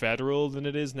confederal than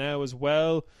it is now as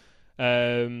well.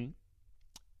 First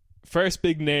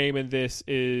big name in this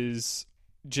is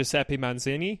Giuseppe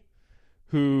Mazzini,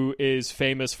 who is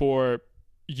famous for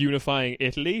unifying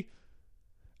Italy.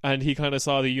 And he kind of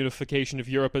saw the unification of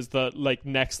Europe as the, like,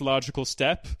 next logical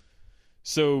step.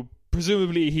 So,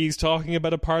 presumably he's talking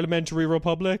about a parliamentary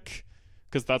republic,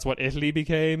 because that's what Italy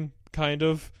became, kind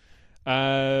of,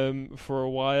 for a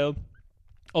while.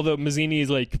 Although Mazzini is,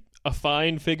 like, a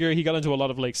fine figure. He got into a lot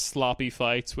of, like, sloppy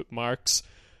fights with Marx.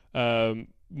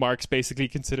 Marx basically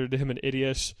considered him an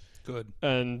idiot. Good.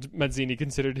 And Mazzini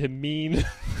considered him mean.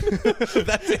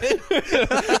 That's it?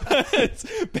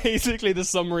 It's basically the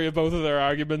summary of both of their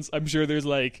arguments. I'm sure there's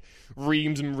like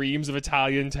reams and reams of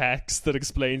Italian text that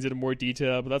explains it in more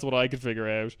detail, but that's what I could figure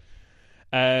out.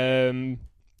 In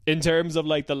terms of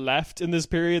like the left in this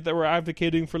period that were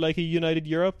advocating for like a united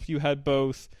Europe, you had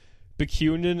both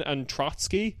Bakunin and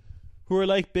Trotsky, who were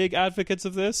like big advocates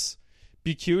of this.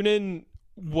 Bakunin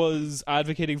was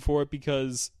advocating for it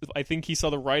because I think he saw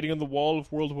the writing on the wall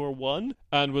of World War I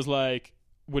and was like,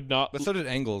 would not... But so did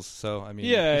Engels, so I mean...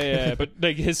 Yeah, but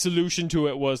like his solution to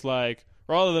it was like,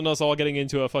 rather than us all getting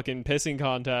into a fucking pissing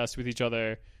contest with each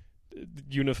other,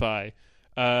 unify.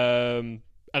 And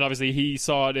obviously he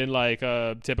saw it in like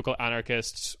a typical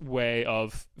anarchist way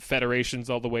of federations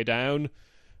all the way down.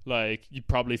 Like, you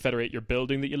probably federate your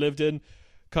building that you lived in,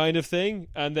 kind of thing.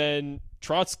 And then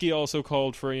Trotsky also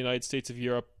called for a United States of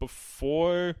Europe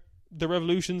before the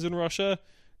revolutions in Russia,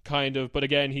 kind of. But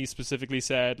again, he specifically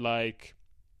said, like,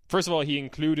 first of all, he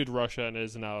included Russia in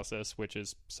his analysis, which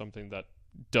is something that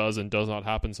does and does not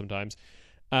happen sometimes.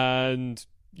 And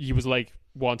he was like,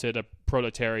 wanted a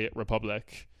proletariat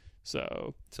republic.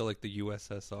 So like the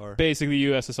USSR. Basically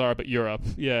USSR, but Europe.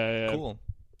 Yeah. Cool.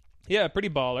 Yeah, pretty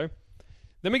baller.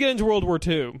 Then we get into World War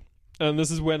II. And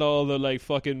this is when all the like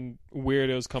fucking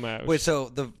weirdos come out. Wait,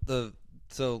 so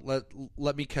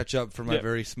let me catch up for my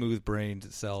very smooth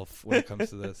brained self when it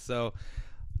comes to this. So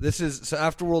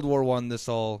after World War One, this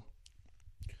all,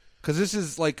 because this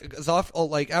is like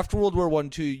after World War One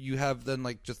too, you have then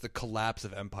like just the collapse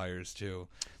of empires too.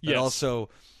 That also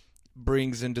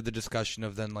brings into the discussion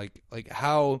of then like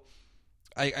how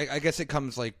I guess it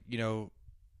comes like, you know,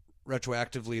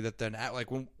 retroactively that then like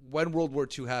when World War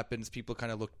II happens, people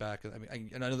kind of look back. I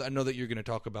mean, I know that you're going to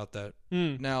talk about that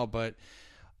now, but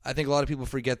I think a lot of people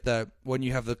forget that when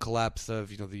you have the collapse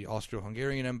of, you know, the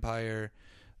Austro-Hungarian Empire,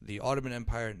 the Ottoman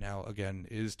Empire, now again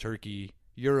is Turkey,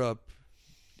 Europe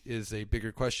is a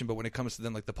bigger question. But when it comes to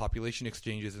then like the population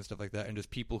exchanges and stuff like that, and just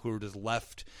people who are just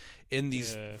left in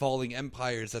these falling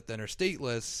empires that then are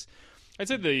stateless. I'd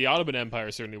say the Ottoman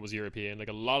Empire certainly was European. Like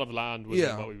a lot of land was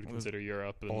in what we would consider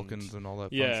Europe. And Balkans and all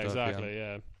that fun stuff. Exactly,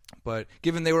 yeah. But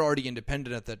given they were already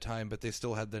independent at that time, but they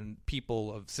still had then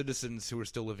people of citizens who were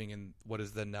still living in what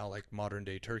is then now like modern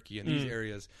day Turkey and these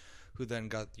areas, who then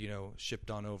got, you know, shipped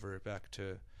on over back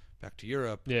to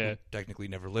Europe. Yeah, who technically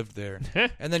never lived there.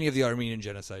 And then you have the Armenian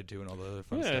genocide too and all the other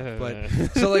fun stuff. But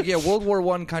so like World War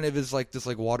One kind of is like this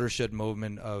like watershed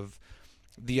moment of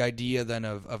the idea then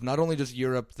of not only just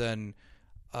Europe then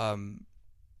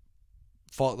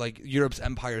like Europe's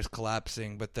empires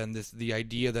collapsing, but then the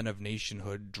idea then of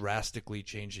nationhood drastically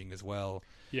changing as well.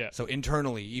 Yeah. So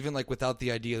internally, even like without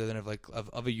the idea then of like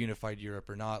of a unified Europe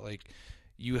or not, like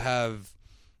you have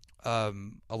a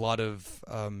lot of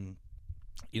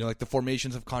you know, like the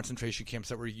formations of concentration camps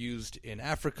that were used in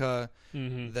Africa,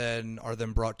 then are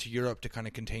then brought to Europe to kind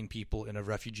of contain people in a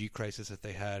refugee crisis that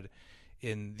they had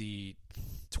in the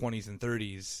 20s and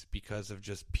 30s because of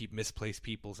just misplaced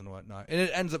peoples and whatnot. And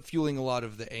it ends up fueling a lot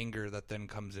of the anger that then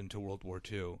comes into World War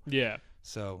II. Yeah.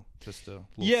 So just a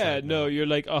you're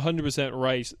like 100%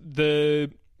 right.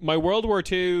 My World War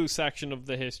II section of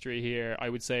the history here, I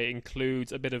would say,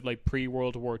 includes a bit of like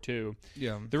pre-World War II.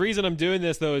 Yeah. The reason I'm doing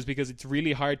this though is because it's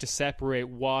really hard to separate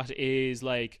what is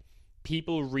like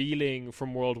people reeling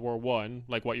from World War One,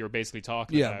 like what you're basically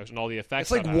talking about, and all the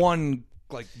effects. It's like one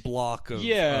like block of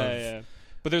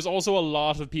But there's also a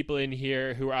lot of people in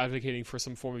here who are advocating for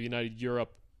some form of united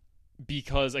Europe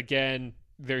because, again,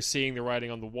 they're seeing the writing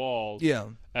on the wall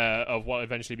of what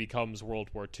eventually becomes World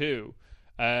War II.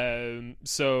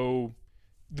 So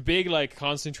the big, like,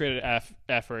 concentrated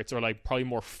efforts, or, like, probably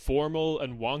more formal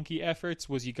and wonky efforts,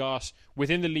 was you got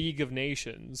within the League of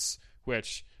Nations,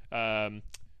 which,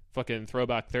 fucking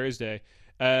Throwback Thursday,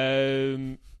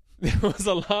 there was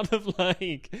a lot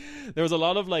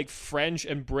of like French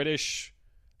and British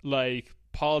like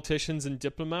politicians and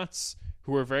diplomats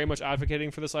who were very much advocating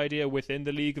for this idea within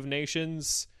the League of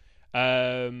Nations.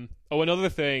 Another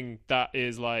thing that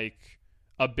is like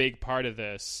a big part of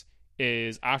this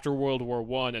is after World War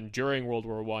One and during World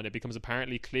War One, it becomes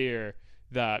apparently clear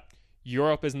that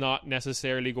Europe is not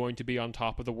necessarily going to be on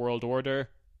top of the world order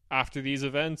after these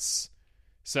events.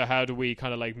 So how do we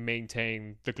kind of like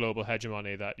maintain the global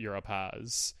hegemony that Europe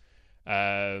has?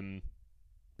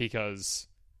 Because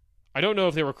I don't know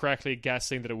if they were correctly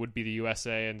guessing that it would be the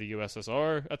USA and the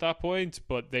USSR at that point,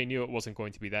 but they knew it wasn't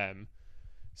going to be them.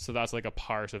 So that's like a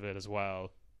part of it as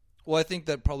well. Well, I think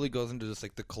that probably goes into just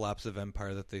like the collapse of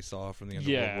empire that they saw from the end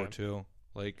of World War II.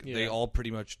 Like they all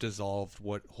pretty much dissolved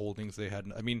what holdings they had.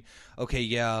 I mean,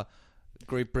 okay,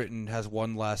 Great Britain has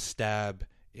one last stab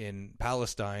in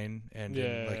Palestine and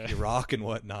in like Iraq and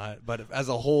whatnot, but as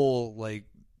a whole, like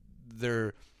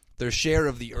their share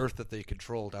of the earth that they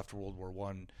controlled after World War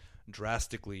One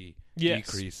drastically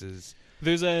decreases.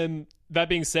 There's that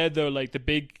being said though, like the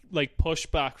big like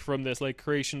pushback from this like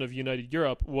creation of united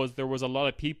Europe was there was a lot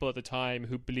of people at the time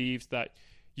who believed that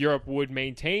Europe would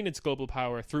maintain its global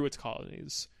power through its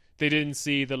colonies. They didn't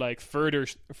see the like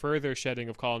further shedding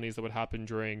of colonies that would happen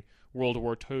during World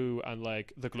War II and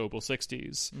like the global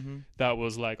 60s. That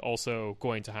was like also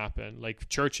going to happen. Like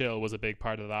Churchill was a big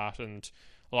part of that, and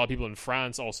a lot of people in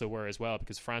France also were as well,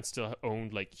 because France still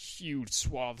owned like huge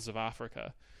swaths of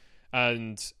Africa.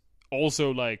 And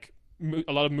also like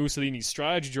a lot of Mussolini's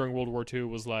strategy during World War II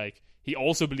was like he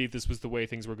also believed this was the way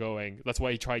things were going. That's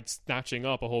why he tried snatching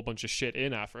up a whole bunch of shit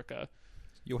in Africa.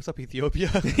 Yo, what's up, Ethiopia?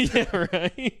 Yeah,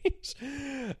 right.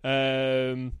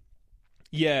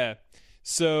 Yeah.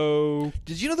 So,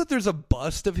 did you know that there's a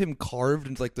bust of him carved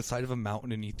into like the side of a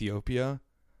mountain in Ethiopia?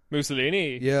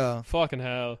 Mussolini? Yeah. Fucking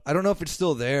hell. I don't know if it's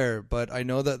still there, but I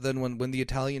know that then when the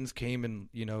Italians came and,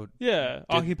 you know...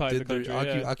 occupied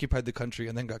the country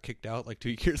and then got kicked out like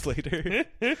 2 years later.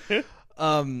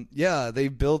 They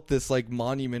built this like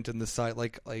monument in the side.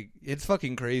 Like it's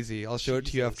fucking crazy. I'll show it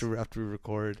to you after we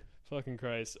record. Fucking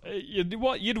Christ. You'd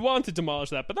want to demolish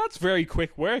that, but that's very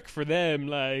quick work for them.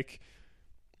 Like,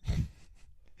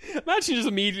 imagine just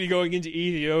immediately going into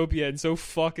Ethiopia and so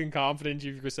fucking confident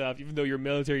of yourself, even though your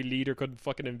military leader couldn't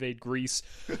fucking invade Greece,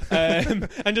 and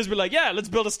just be like, yeah, let's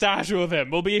build a statue of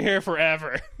him. We'll be here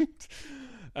forever.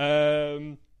 Yeah,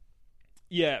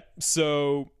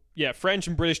 so, yeah, French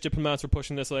and British diplomats were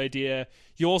pushing this idea.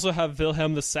 You also have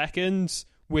Wilhelm II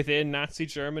within Nazi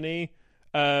Germany,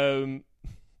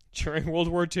 during World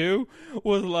War II,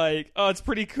 was like, oh, it's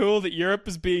pretty cool that Europe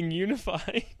is being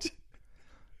unified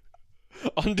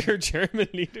under German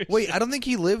leadership. Wait, I don't think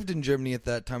he lived in Germany at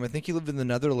that time. I think he lived in the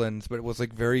Netherlands, but it was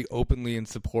like very openly in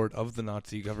support of the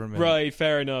Nazi government. Right,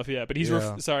 fair enough, yeah. But he's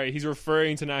he's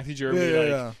referring to Nazi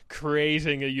Germany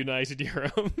creating a united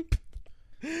Europe,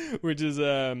 which is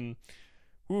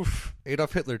oof.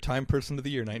 Adolf Hitler, Time Person of the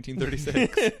Year,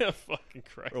 1936. Fucking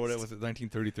Christ. Or what was it,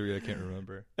 1933? I can't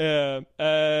remember.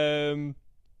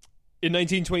 In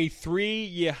 1923,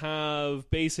 you have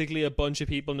basically a bunch of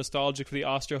people nostalgic for the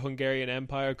Austro-Hungarian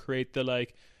Empire create the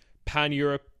like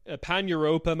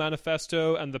Pan-Europa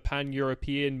Manifesto and the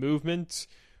Pan-European Movement,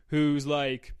 who's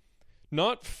like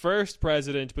not first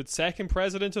president, but second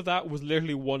president of that was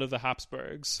literally one of the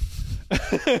Habsburgs.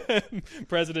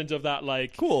 President of that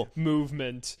like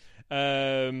movement.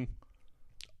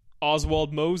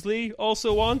 Oswald Mosley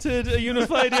also wanted a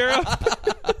unified Europe.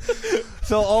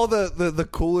 So all the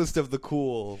coolest of the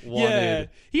cool wanted. Yeah,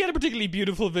 he had a particularly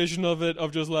beautiful vision of it,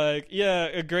 of just like, yeah,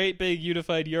 a great big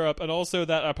unified Europe, and also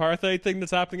that apartheid thing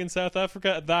that's happening in South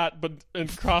Africa, but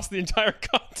across the entire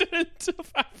continent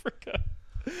of Africa.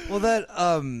 Well, that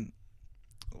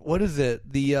what is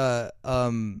it? The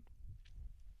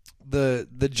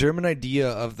German idea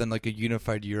of then like a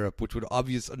unified Europe, which would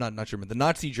not German, the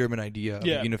Nazi German idea of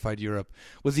a unified Europe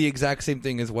was the exact same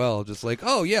thing as well. Just like,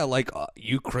 oh yeah, like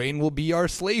Ukraine will be our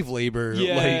slave labor.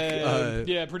 Yeah,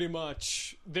 yeah, pretty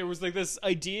much. There was like this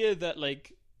idea that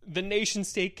like the nation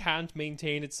state can't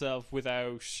maintain itself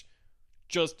without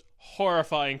just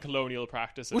horrifying colonial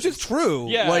practices, which is true.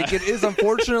 Yeah, like it is.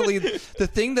 Unfortunately, the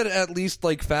thing that at least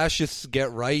like fascists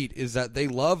get right is that they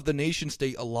love the nation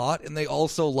state a lot, and they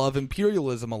also love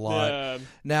imperialism a lot.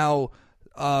 Now,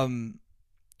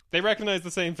 they recognize the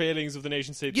same failings of the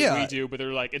nation state that we do, but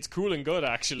they're like, it's cool and good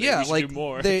actually. Yeah, we should like do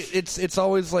more. It's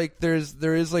always like there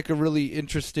is like a really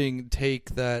interesting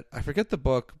take that I forget the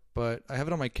book, but I have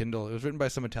it on my Kindle. It was written by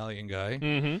some Italian guy.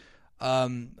 Mm-hmm.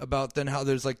 About then how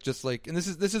there's like just like, and this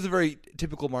is a very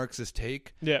typical Marxist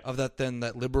take of that, then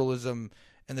that liberalism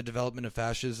and the development of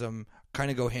fascism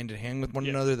kind of go hand in hand with one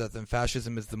another, that then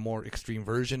fascism is the more extreme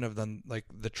version of then like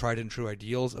the tried and true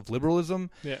ideals of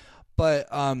liberalism. But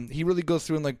he really goes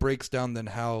through and like breaks down then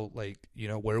how, like, you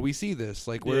know, where we see this,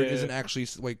 like where it isn't actually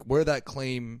like where that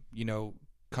claim, you know,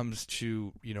 comes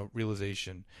to, you know,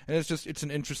 realization. And it's an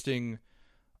interesting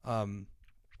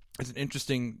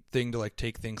thing to like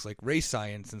take things like race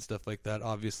science and stuff like that,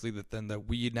 obviously, that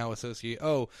we now associate,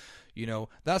 oh, you know,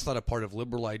 that's not a part of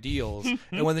liberal ideals.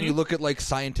 And when then you look at like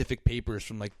scientific papers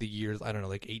from like the years, I don't know,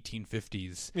 like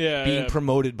 1850s being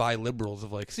promoted by liberals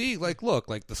of like, see, like, look,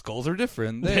 like the skulls are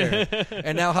different there.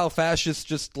 And now how fascists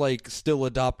just like still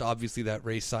adopt obviously that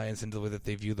race science into the way that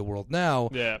they view the world now.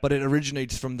 But it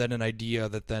originates from then an idea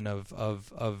that then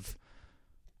of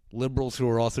liberals who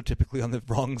are also typically on the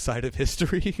wrong side of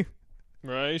history.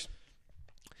 Right.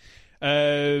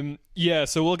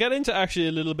 So we'll get into actually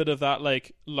a little bit of that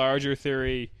like larger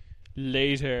theory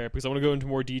later, because I want to go into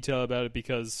more detail about it,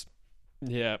 because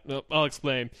I'll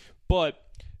explain. But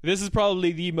this is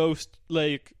probably the most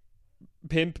like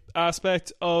pimp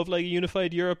aspect of like a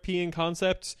unified European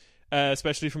concept,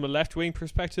 especially from a left-wing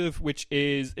perspective, which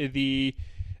is it's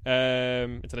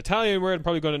an Italian word. I'm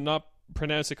probably going to not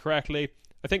pronounce it correctly.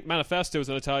 I think manifesto is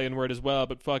an Italian word as well,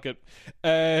 but fuck it.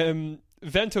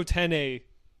 Ventotene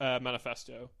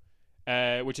Manifesto,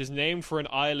 which is named for an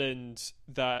island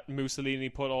that Mussolini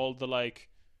put all the like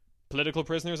political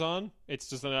prisoners on. It's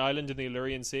just an island in the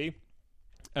Illyrian Sea.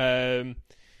 But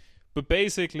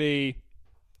basically,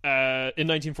 in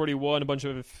 1941, a bunch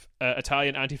of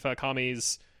Italian Antifa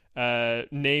commies,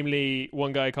 namely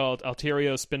one guy called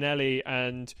Altiero Spinelli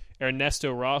and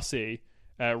Ernesto Rossi,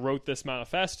 wrote this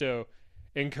manifesto,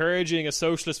 encouraging a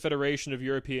socialist federation of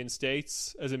European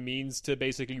states as a means to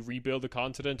basically rebuild the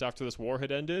continent after this war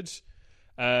had ended.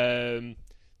 The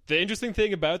interesting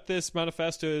thing about this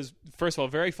manifesto is, first of all,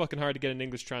 very fucking hard to get an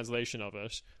English translation of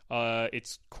it.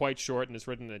 It's quite short and it's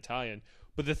written in Italian.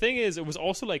 But the thing is, it was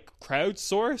also like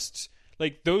crowdsourced.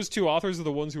 Like, those two authors are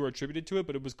the ones who are attributed to it,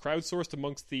 but it was crowdsourced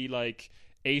amongst the like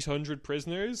 800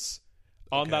 prisoners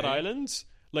on that island.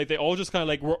 like they all just kind of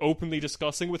like were openly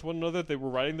discussing with one another they were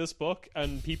writing this book,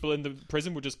 and people in the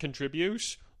prison would just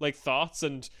contribute like thoughts,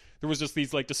 and there was just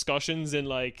these like discussions in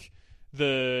like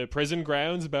the prison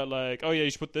grounds about like, oh yeah, you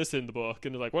should put this in the book,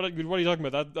 and they're like, what are you talking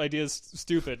about? That idea is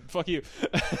stupid, fuck you.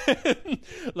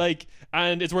 Like,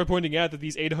 and it's worth pointing out that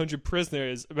these 800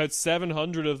 prisoners, about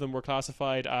 700 of them were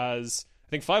classified as, I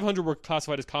think 500 were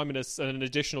classified as communists, and an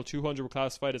additional 200 were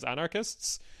classified as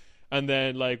anarchists, and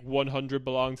then like 100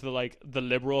 belonged to the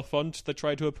liberal front that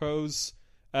tried to oppose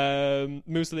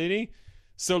Mussolini.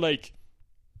 So like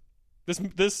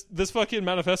this fucking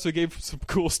manifesto gave some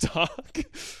cool stock.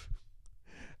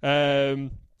 So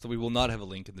we will not have a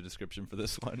link in the description for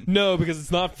this one. No, because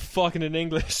it's not fucking in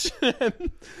English. You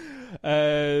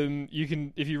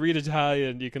can, if you read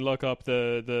Italian, you can look up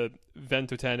the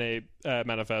Ventotene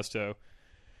manifesto.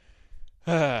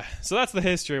 So that's the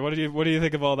history. What do you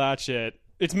think of all that shit?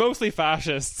 It's mostly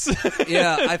fascists.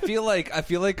 Yeah, I feel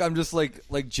like I'm just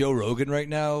like Joe Rogan right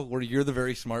now, where you're the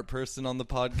very smart person on the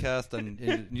podcast,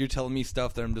 and you're telling me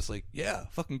stuff that I'm just like, yeah,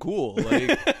 fucking cool.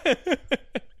 Like,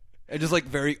 and just like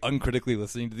very uncritically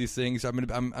listening to these things. I'm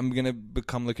gonna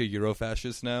become like a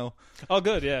Eurofascist now. Oh,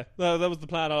 good, yeah. That was the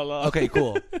plan all along. Okay,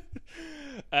 cool.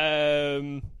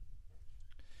 But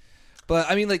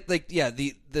I mean, like, yeah,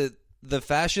 the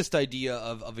fascist idea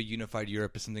of a unified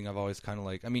Europe is something I've always kind of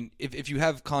like. I mean, if you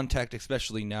have contact,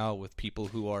 especially now with people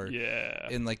who are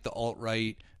in like the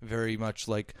alt-right, very much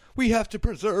like, we have to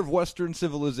preserve Western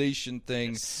civilization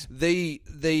thing, yes.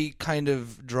 They kind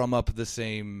of drum up the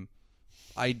same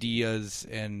ideas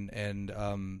and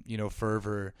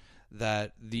fervor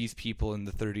that these people in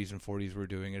the 30s and 40s were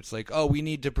doing. It's like, oh, we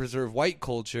need to preserve white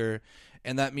culture,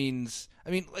 and that means, I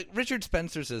mean, like Richard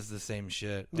Spencer says the same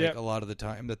shit like a lot of the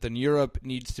time, that then Europe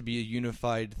needs to be a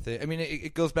unified thing. I mean,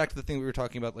 it goes back to the thing we were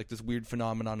talking about, like this weird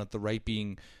phenomenon of the right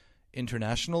being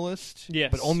internationalist,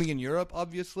 but only in Europe,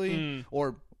 obviously,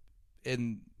 or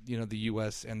in the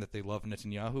US, and that they love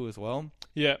Netanyahu as well.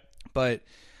 Yeah, but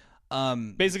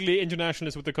basically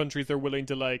internationalists with the countries they're willing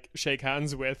to like shake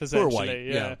hands with,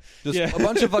 essentially. White, just a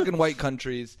bunch of fucking white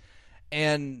countries,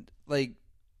 and like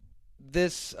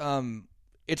this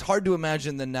it's hard to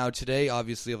imagine then now today,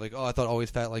 obviously, of like, oh, I thought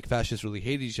always fascists really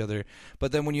hate each other.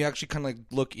 But then when you actually kind of like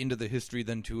look into the history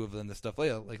then too of then the stuff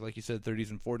like you said, 30s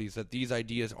and 40s, that these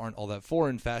ideas aren't all that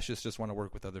foreign. Fascists just want to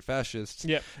work with other fascists.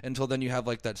 Yeah. Until then you have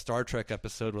like that Star Trek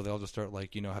episode where they all just start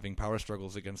like, having power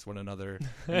struggles against one another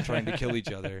and trying to kill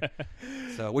each other.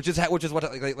 So which is what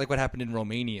like what happened in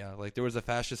Romania. Like there was a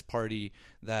fascist party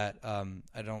that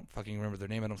I don't fucking remember their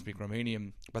name. I don't speak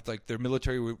Romanian, but like their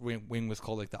military wing was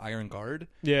called like the Iron Guard.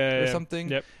 Or something.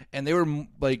 Yep. And they were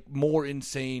like more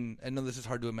insane. I know this is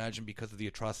hard to imagine because of the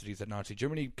atrocities that Nazi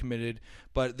Germany committed,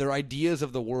 but their ideas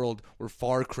of the world were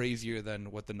far crazier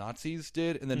than what the Nazis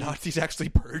did, and the Nazis actually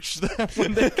purged them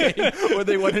when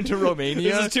they went into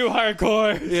Romania. This is too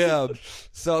hardcore. Yeah.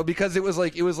 So because it was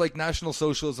like National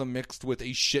Socialism mixed with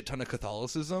a shit ton of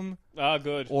Catholicism. Ah,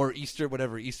 good. Or Eastern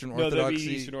Orthodoxy. No, that'd be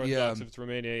Eastern Orthodox if it's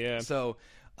Romania, yeah. So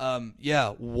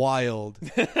wild.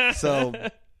 So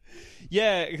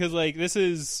yeah, because like this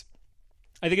is,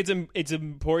 I think it's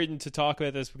important to talk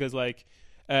about this because like,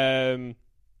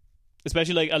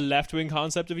 especially like a left wing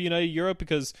concept of a united Europe,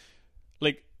 because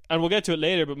like, and we'll get to it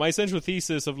later, but my central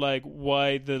thesis of like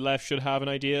why the left should have an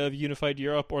idea of unified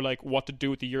Europe, or like what to do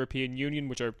with the European Union,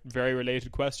 which are very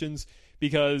related questions,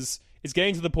 because it's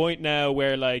getting to the point now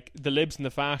where like the libs and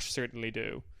the fash certainly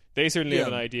do. They certainly have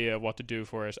an idea of what to do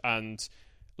for it, and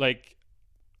like,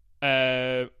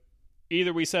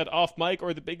 either we said off mic or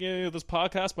at the beginning of this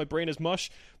podcast, my brain is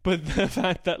mush, but the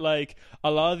fact that like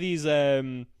a lot of these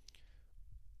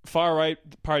far right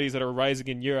parties that are rising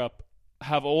in Europe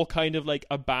have all kind of like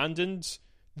abandoned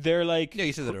their like,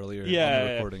 you said that earlier on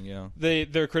the recording,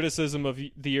 their criticism of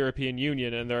the European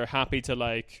Union, and they're happy to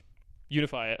like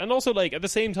unify it. And also like at the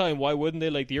same time, why wouldn't they?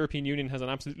 Like the European Union has an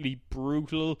absolutely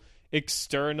brutal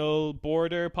external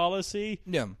border policy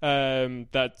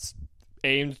that's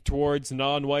aimed towards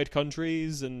non-white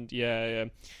countries, and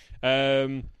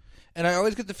and I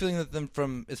always get the feeling that them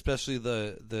from especially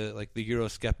the like the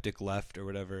Eurosceptic left or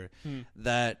whatever,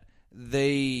 that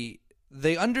they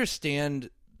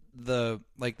understand they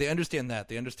understand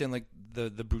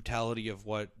the brutality of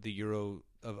what the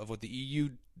of what the EU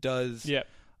does.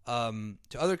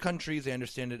 To other countries, they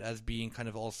understand it as being kind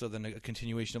of also then a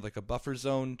continuation of like a buffer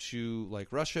zone to like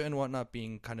Russia and whatnot,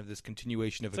 being kind of this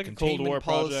continuation of a containment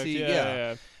policy.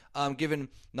 Given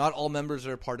not all members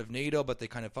are part of NATO, but they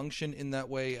kind of function in that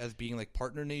way as being like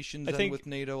partner nations with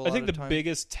NATO. I think the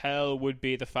biggest tell would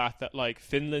be the fact that like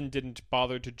Finland didn't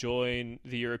bother to join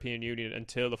the European Union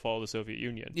until the fall of the Soviet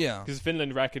Union. Yeah, because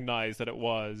Finland recognized that it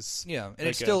was. Yeah, and like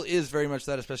it still is very much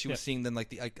that, especially with seeing then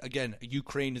like again,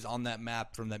 Ukraine is on that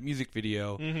map from that music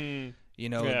video. Mm-hmm. You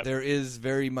know, there is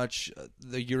very much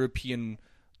the European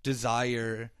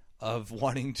desire of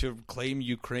wanting to claim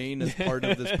Ukraine as part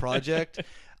of this project.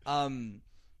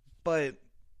 But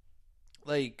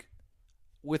like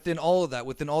within all that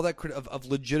of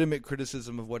legitimate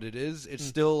criticism of what it is, it's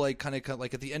still like kind of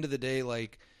like at the end of the day,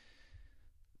 like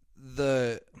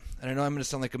and I know I'm going to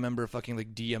sound like a member of fucking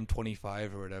like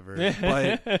DM25 or whatever,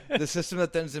 but the system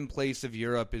that then's in place of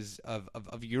Europe is of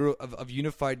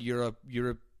unified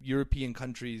European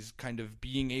countries kind of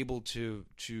being able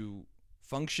to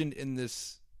function in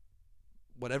this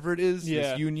whatever it is,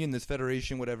 this union, this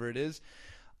federation, whatever it is,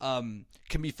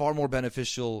 can be far more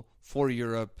beneficial for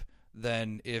Europe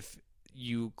than if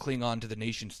you cling on to the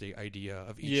nation state idea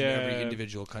of each and every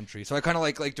individual country. So I kind of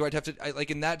like do I have to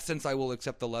like in that sense I will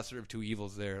accept the lesser of two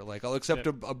evils there. Like I'll accept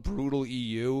a brutal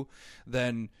EU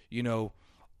than, you know,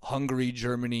 Hungary,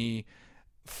 Germany,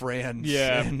 France,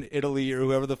 and Italy, or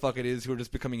whoever the fuck it is, who are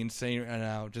just becoming insane right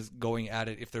now, just going at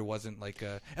it. If there wasn't like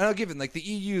and I'll give it, like the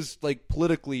EU's like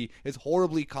politically is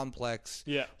horribly complex,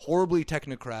 horribly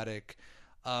technocratic.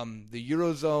 The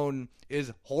Eurozone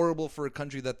is horrible for a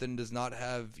country that then does not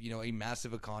have, you know, a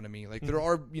massive economy. Like there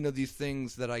are, you know, these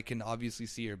things that I can obviously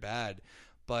see are bad,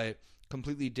 but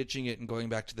completely ditching it and going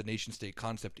back to the nation state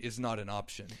concept is not an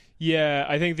option. Yeah,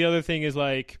 I think the other thing is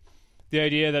like the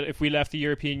idea that if we left the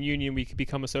European Union, we could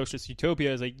become a socialist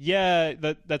utopia is like,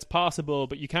 that's possible,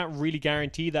 but you can't really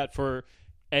guarantee that for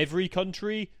every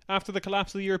country after the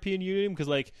collapse of the European Union, because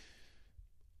like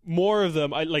more of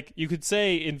them, you could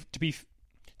say to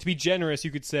be generous,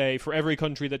 you could say for every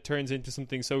country that turns into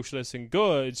something socialist and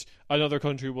good, another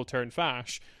country will turn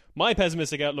fash. My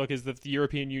pessimistic outlook is that if the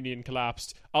European Union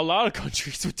collapsed, a lot of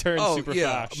countries would turn super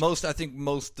fash. I think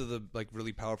most of the like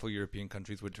really powerful European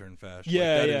countries would turn fash.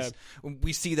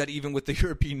 We see that even with the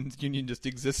European Union just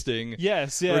existing.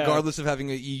 Regardless of having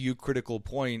an EU critical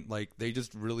point, like they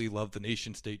just really love the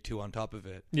nation state too on top of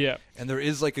it. Yeah. And there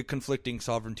is like a conflicting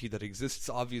sovereignty that exists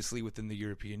obviously within the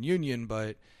European Union,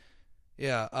 but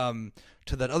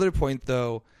to that other point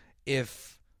though,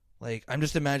 if like I'm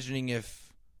just imagining if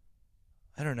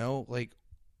I don't know, like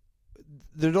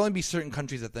there'd only be certain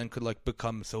countries that then could like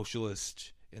become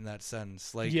socialist in that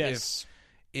sense. Like if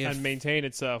and maintain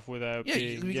itself without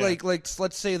being, like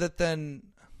let's say that then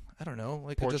I don't know,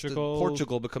 like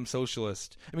Portugal becomes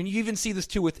socialist. I mean, you even see this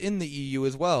too within the EU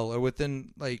as well, or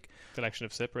within like the election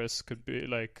of Cyprus could be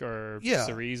like, or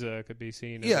Syriza could be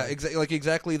seen.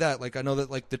 Exactly that. Like I know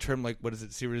that like the term like what is it,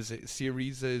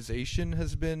 Syrization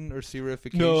has been, or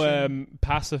Syrification? No,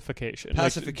 pacification.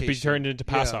 Like, to be turned into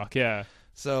PASOK. Yeah.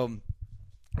 So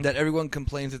that everyone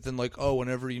complains that then like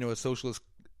whenever, you know, a socialist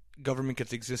government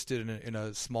gets existed in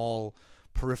a small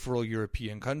peripheral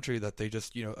European country, that they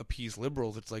just, you know, appease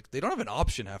liberals. It's like they don't have an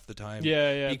option half the time.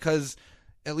 Because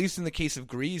at least in the case of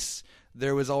Greece,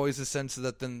 there was always a sense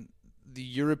that then the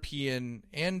European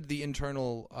and the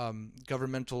internal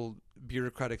governmental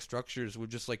bureaucratic structures would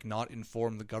just like not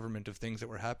inform the government of things that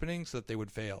were happening, so that they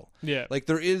would fail. Like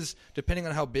there is, depending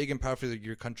on how big and powerful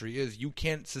your country is, you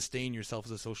can't sustain yourself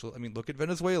as a social. I mean, look at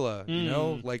Venezuela. You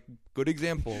know, like good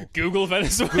example. Google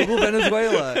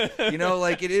Venezuela. You know,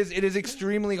 like it is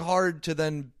extremely hard to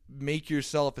then make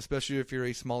yourself, especially if you're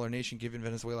a smaller nation, given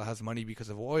Venezuela has money because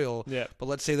of oil. But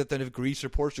let's say that then if Greece or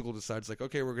Portugal decides like,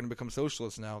 okay, we're going to become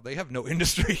socialist now, they have no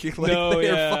industry.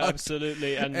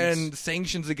 Absolutely. And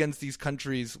sanctions against these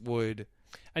countries would.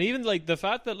 And even like the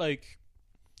fact that like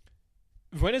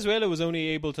Venezuela was only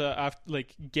able to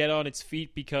get on its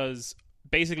feet because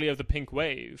basically of the pink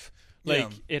wave.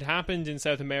 It happened in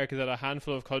South America that a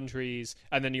handful of countries,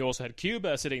 and then you also had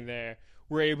Cuba sitting there,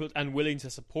 were able and willing to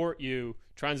support you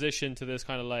transition to this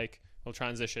kind of like,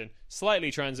 slightly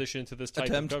transition to this type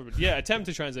of government. Attempt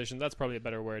to transition. That's probably a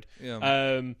better word.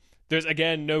 There's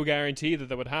again no guarantee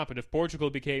that would happen. If Portugal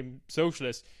became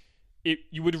socialist,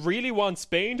 you would really want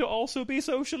Spain to also be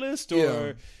socialist,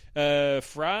 or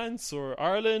France or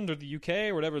Ireland or the UK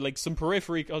or whatever, like some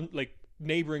periphery like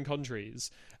neighboring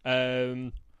countries.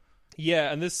 And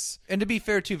to be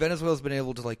fair too, Venezuela's been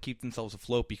able to like keep themselves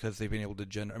afloat because they've been able to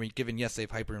I mean, given they have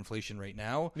hyperinflation right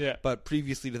now, but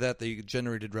previously to that they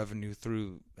generated revenue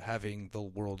through having the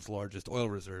world's largest oil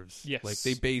reserves. Like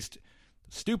they based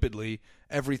stupidly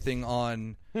everything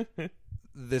on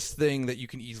this thing that you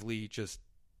can easily just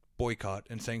boycott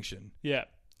and sanction.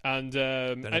 And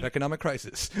then an economic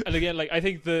crisis. And again, like, I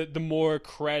think the more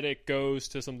credit goes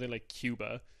to something like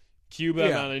Cuba.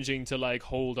 Managing to like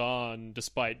hold on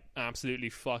despite absolutely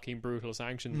fucking brutal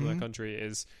sanctions in that country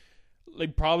is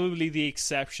like probably the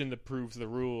exception that proves the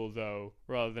rule, though,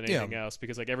 rather than anything else.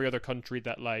 Because like every other country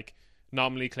that like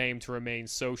nominally claimed to remain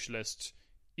socialist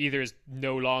either is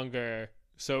no longer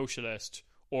socialist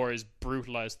or is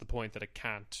brutalized to the point that it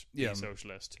can't be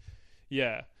socialist.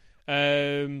 Yeah.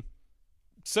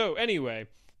 So anyway,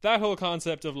 that whole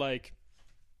concept of like,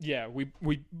 yeah, we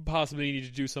possibly need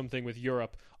to do something with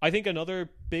Europe. I think another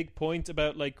big point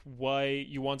about like why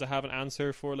you want to have an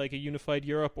answer for like a unified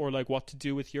Europe or like what to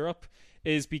do with Europe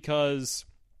is because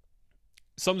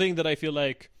something that I feel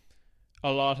like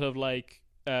a lot of like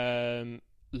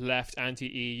left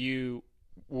anti-EU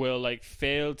will like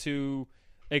fail to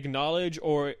acknowledge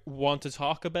or want to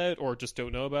talk about or just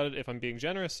don't know about it, if I'm being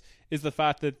generous, is the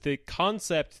fact that the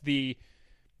concept, the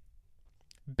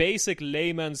basic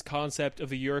layman's concept of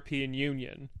the European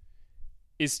Union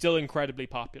is still incredibly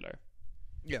popular.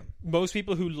 Yeah. Most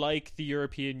people who like the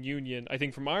European Union, I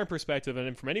think from our perspective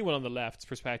and from anyone on the left's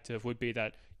perspective, would be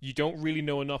that you don't really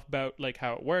know enough about like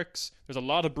how it works. There's a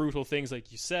lot of brutal things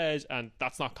like you said, and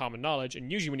that's not common knowledge.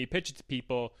 And usually when you pitch it to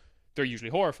people, they're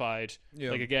usually horrified. Yeah.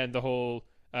 Like again, the whole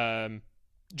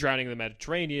drowning in the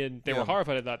Mediterranean, they were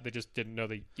horrified at that. They just didn't know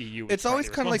the EU was it's always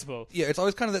kind of like it's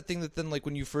always kind of that thing that then like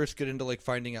when you first get into like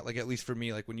finding out, like at least for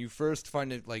me, like when you first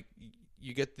find it, like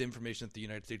you get the information that the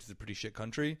United States is a pretty shit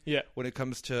country. Yeah. When it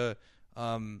comes to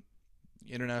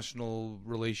international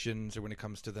relations, or when it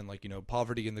comes to then like, you know,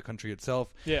 poverty in the country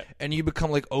itself. Yeah. And you become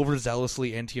like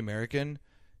overzealously anti-American.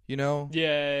 You know?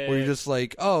 Yeah. Where you're just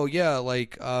like, oh, yeah,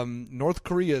 like, North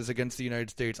Korea is against the United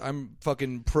States. I'm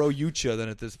fucking pro-Yucha then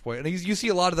at this point. And you see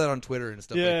a lot of that on Twitter and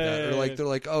stuff like that. Or like, they're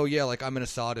like, oh, yeah, like, I'm an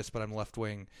Assadist, but I'm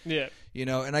left-wing. Yeah. You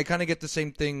know? And I kind of get the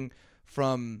same thing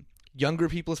from younger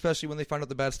people, especially when they find out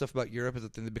the bad stuff about Europe, is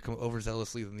that then they become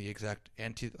overzealously than the exact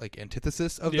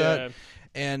antithesis of that.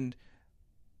 And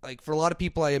like for a lot of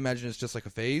people, I imagine it's just like a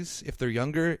phase if they're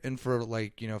younger, and for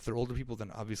like, you know, if they're older people,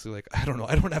 then obviously like I don't know,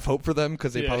 I don't have hope for them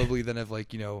because they probably then have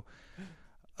like, you know,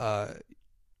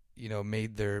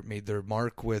 made their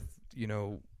mark with, you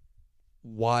know,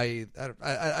 why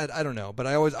I don't know, but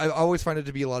I always find it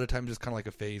to be a lot of times just kind of like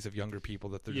a phase of younger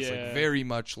people that they're just like very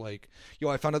much like, yo,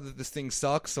 I found out that this thing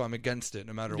sucks, so I'm against it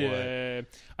no matter what.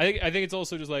 I think it's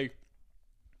also just like,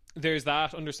 there's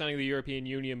that understanding of the European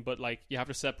Union, but like you have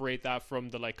to separate that from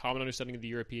the like common understanding of the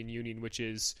European Union, which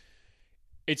is,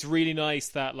 it's really nice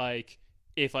that like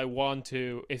if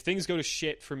things go to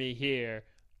shit for me here,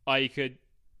 I could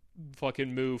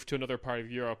fucking move to another part of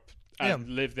Europe and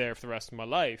live there for the rest of my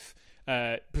life.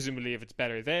 Presumably if it's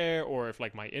better there, or if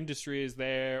like my industry is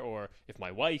there, or if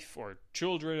my wife or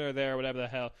children are there, whatever the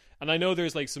hell. And I know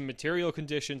there's like some material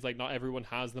conditions, like not everyone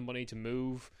has the money to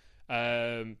move.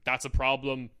 That's a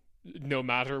problem no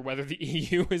matter whether the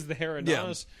EU is there or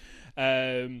not.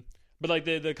 But like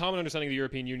the common understanding of the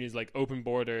European Union is like open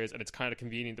borders, and it's kind of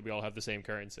convenient that we all have the same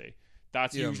currency.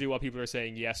 That's usually what people are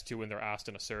saying yes to when they're asked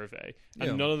in a survey.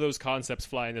 And none of those concepts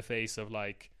fly in the face of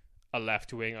like a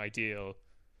left-wing ideal,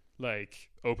 like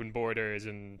open borders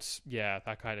and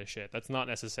that kind of shit. That's not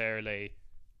necessarily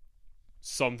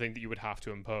something that you would have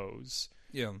to impose.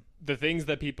 Yeah. The things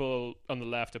that people on the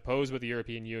left oppose with the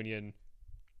European Union,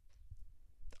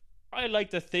 I like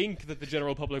to think that the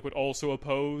general public would also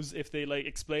oppose if they like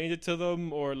explained it to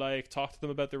them or like talked to them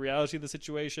about the reality of the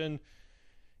situation.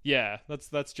 Yeah,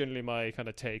 that's generally my kind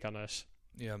of take on it.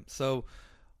 Yeah. So,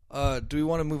 do we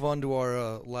want to move on to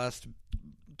our last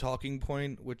talking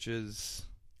point, which is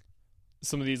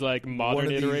some of these like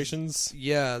modern iterations?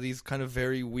 These kind of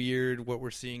very weird, what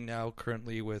we're seeing now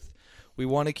currently with, we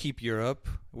want to keep Europe.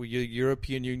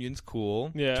 European Union's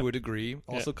cool to a degree.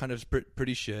 Also kind of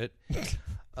pretty shit.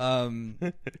 We're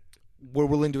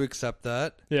willing to accept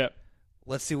that. Yeah.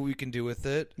 Let's see what we can do with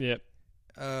it. Yeah.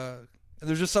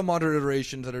 There's just some modern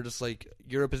iterations that are just like,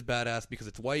 Europe is badass because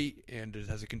it's white and it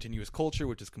has a continuous culture,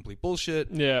 which is complete bullshit.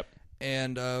 Yeah.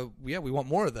 And we want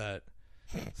more of that.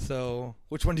 So,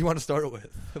 which one do you want to start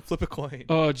with? Flip a coin.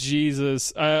 Oh,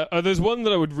 Jesus. There's one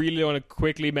that I would really want to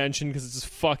quickly mention because it's just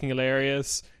fucking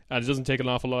hilarious and it doesn't take an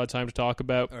awful lot of time to talk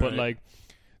about. But, like,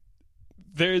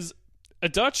 there's a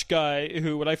Dutch guy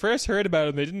who, when I first heard about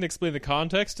him, they didn't explain the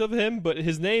context of him, but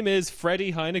his name is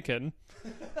Freddie Heineken.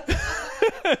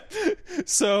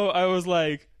 So I was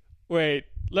like, wait,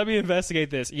 let me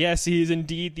investigate this. Yes, he is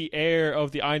indeed the heir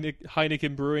of the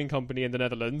Heineken Brewing Company in the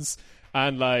Netherlands.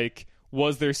 And, like,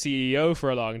 was their CEO for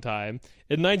a long time.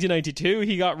 In 1992,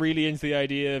 he got really into the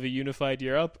idea of a unified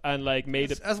Europe and like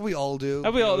made it, as we all do.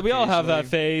 and we all have that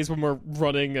phase when we're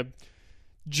running a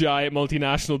giant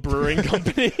multinational brewing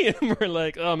company and we're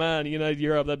like, oh man, United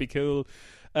Europe, that'd be cool.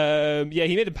 He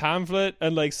made a pamphlet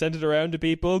and like sent it around to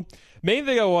people. Main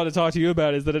thing I want to talk to you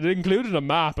about is that it included a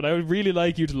map, and I would really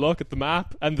like you to look at the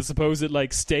map and the supposed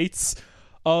like states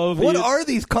of what are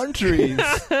these countries?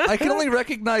 I can only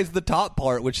recognize the top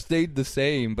part, which stayed the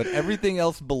same, but everything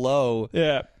else below.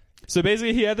 Yeah. So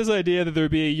basically, he had this idea that there would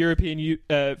be a European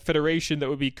federation that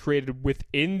would be created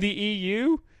within the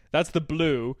EU. That's the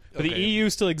blue, but the EU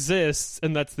still exists,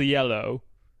 and that's the yellow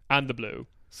and the blue.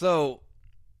 So,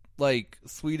 like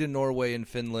Sweden, Norway, and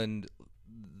Finland,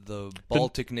 the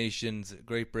Baltic nations,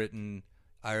 Great Britain,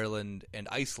 Ireland, and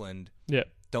Iceland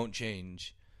don't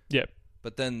change. Yeah.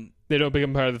 But then they don't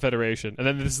become part of the federation. And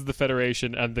then this is the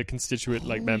federation and the constituent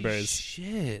like members.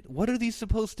 Shit. What are these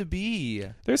supposed to be?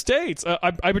 They're states.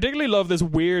 I particularly love this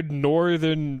weird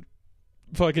northern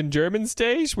fucking German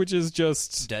state, which is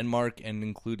just Denmark and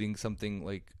including something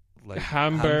like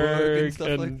Hamburg and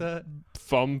stuff like that.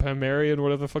 Pomeranian,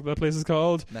 whatever the fuck that place is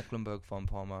called.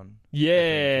 Mecklenburg-Vorpommern.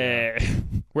 Yeah.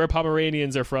 Where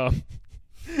Pomeranians are from.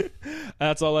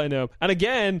 That's all I know. And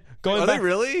again, going back, they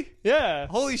really? Yeah.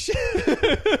 Holy shit.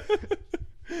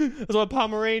 That's what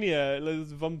Pomerania,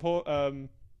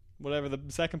 whatever the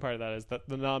second part of that is,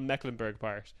 the non-Mecklenburg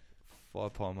part.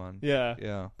 Vorpommern.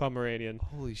 Yeah. Pomeranian.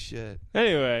 Holy shit.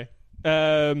 Anyway,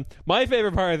 my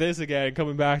favorite part of this, again,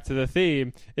 coming back to the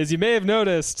theme, is you may have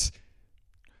noticed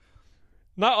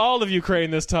not all of Ukraine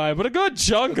this time, but a good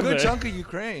chunk of it. A good chunk of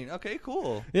Ukraine. Okay,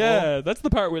 cool. Yeah, that's the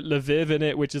part with Lviv in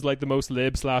it, which is like the most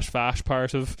lib/fash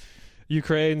part of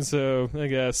Ukraine, so I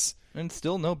guess. And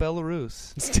still no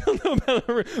Belarus. Still no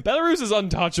Belarus. Belarus is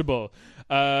untouchable.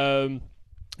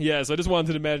 Yeah, so I just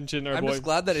wanted to mention our I'm boy. just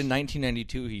glad that in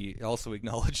 1992 he also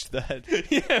acknowledged that.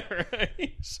 Yeah,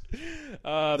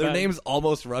 right. Their name's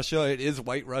almost Russia. It is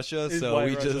White Russia, so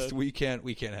Russia. we can't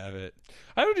have it.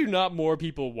 How do not more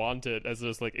people want it as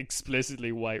just like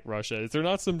explicitly White Russia? Is there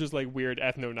not some just like weird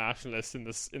ethno-nationalists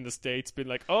in the States being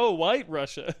like, oh, White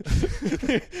Russia?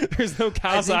 There's no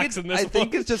Kazakhs in this.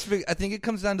 I think it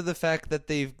comes down to the fact that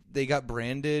they got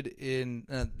branded in.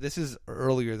 This is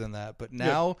earlier than that, but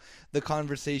now the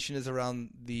conversation is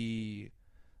around the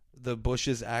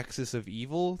Bush's axis of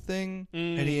evil thing,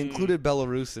 and he included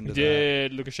Belarus into that.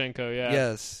 Did Lukashenko? Yeah.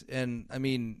 Yes, and I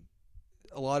mean,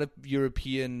 a lot of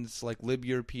Europeans, like lib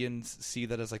Europeans, see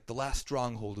that as like the last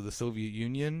stronghold of the Soviet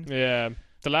Union. Yeah,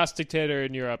 the last dictator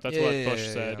in Europe. That's what Bush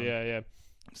said. Yeah.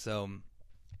 So,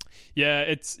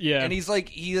 and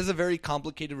he has a very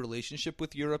complicated relationship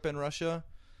with Europe and Russia.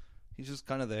 He's just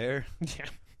kind of there. Yeah,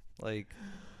 like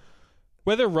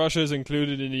whether Russia is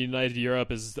included in the United Europe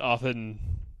is often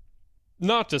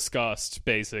not discussed.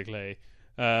 Basically,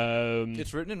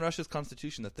 it's written in Russia's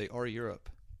constitution that they are Europe.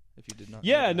 If you did not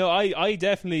I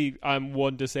definitely am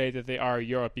one to say that they are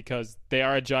Europe because they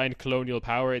are a giant colonial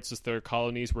power. It's just their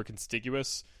colonies were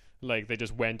contiguous, like they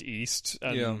just went east,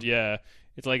 and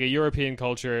it's like a European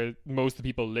culture. Most of the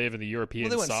people live in the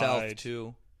European side. Well, they went side. south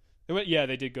too.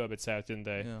 They did go a bit south, didn't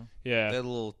they? Yeah. They had a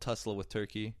little tussle with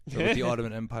Turkey, with the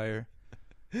Ottoman Empire.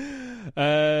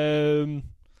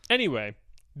 Anyway,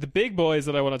 the big boys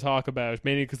that I want to talk about,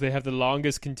 mainly because they have the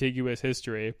longest contiguous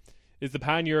history, is the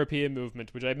Pan-European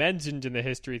movement, which I mentioned in the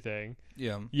history thing.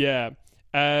 Yeah.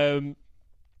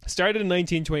 Started in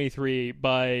 1923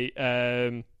 by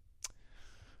a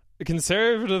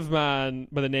conservative man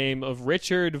by the name of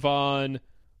Richard von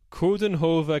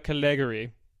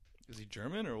Coudenhove-Caligari. Is he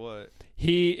German or what?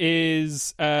 He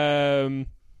is.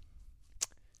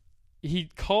 He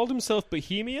called himself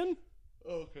Bohemian.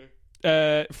 Oh,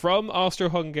 okay. From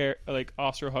Austro-Hungary,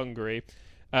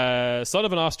 son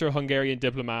of an Austro-Hungarian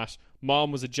diplomat.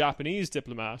 Mom was a Japanese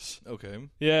diplomat. Okay.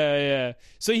 Yeah.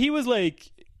 So he was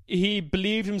like, he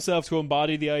believed himself to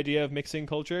embody the idea of mixing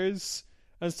cultures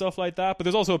and stuff like that. But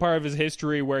there's also a part of his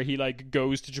history where he like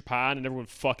goes to Japan and everyone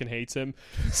fucking hates him.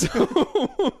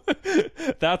 So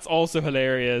that's also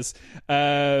hilarious.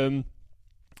 But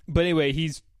anyway,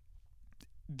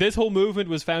 this whole movement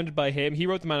was founded by him. He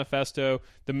wrote the manifesto.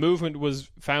 The movement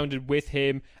was founded with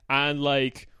him and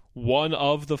like one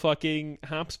of the fucking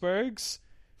Habsburgs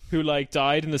who like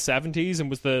died in the 70s and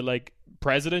was the like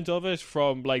president of it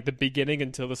from like the beginning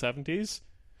until the 70s.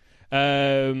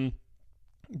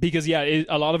 Because a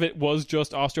lot of it was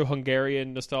just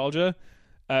Austro-Hungarian nostalgia.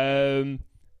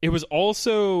 It was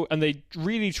also, and they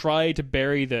really tried to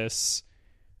bury this,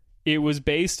 it was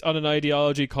based on an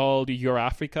ideology called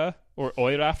Eurafrica or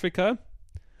Eurafrica.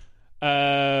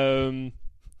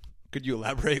 Could you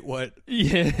elaborate what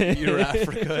Yeah.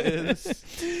 Euro-Africa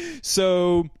is?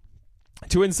 So,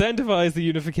 to incentivize the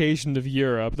unification of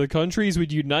Europe, the countries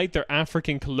would unite their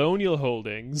African colonial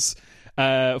holdings,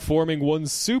 forming one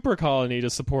super colony to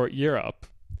support Europe.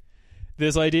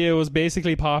 This idea was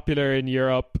basically popular in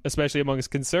Europe, especially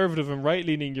amongst conservative and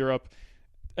right-leaning Europe,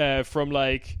 from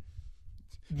like...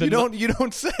 You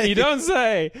don't say. You don't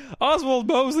say. Oswald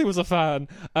Mosley was a fan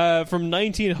from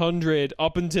 1900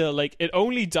 up until like it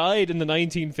only died in the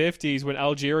 1950s when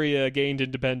Algeria gained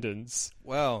independence.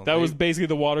 Wow, that was basically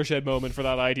the watershed moment for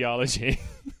that ideology,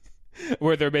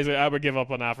 where they're basically, I would give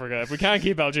up on Africa if we can't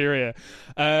keep Algeria.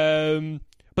 But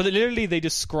literally, they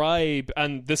describe,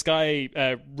 and this guy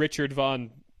Richard von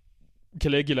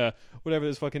Caligula, whatever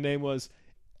his fucking name was.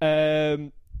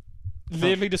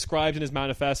 Literally described in his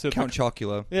manifesto, Count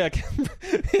Chocula. Yeah,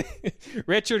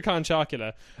 Richard Count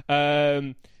Chocula.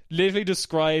 Literally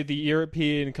described the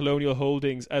European colonial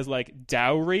holdings as like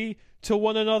dowry to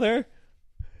one another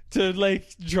to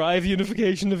like drive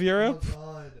unification of Europe. Oh,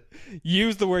 God.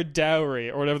 Use the word dowry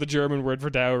or whatever the German word for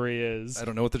dowry is. I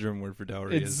don't know what the German word for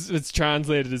dowry is. It's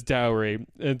translated as dowry.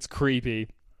 It's creepy.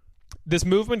 This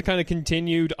movement kind of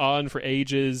continued on for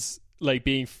ages, like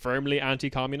being firmly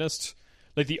anti-communist.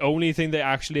 Like, the only thing they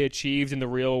actually achieved in the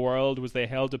real world was they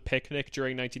held a picnic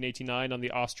during 1989 on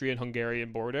the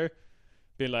Austrian-Hungarian border.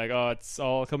 Being like, oh, it's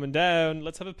all coming down.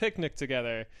 Let's have a picnic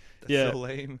together. That's so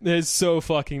lame. It's so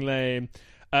fucking lame.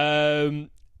 The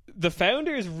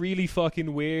founder is really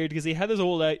fucking weird because he had this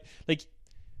old, like,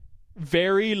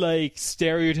 very, like,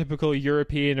 stereotypical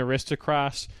European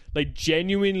aristocrat. Like,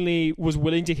 genuinely was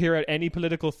willing to hear out any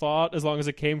political thought as long as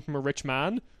it came from a rich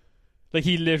man. Like,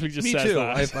 he literally just says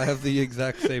that. Me too. I have the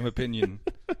exact same opinion.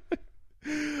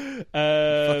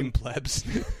 Fucking plebs.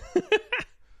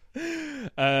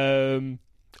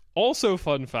 Also,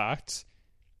 fun fact,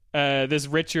 this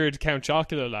Richard Count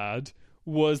Chocula lad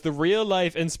was the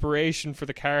real-life inspiration for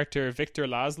the character Victor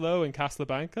Laszlo in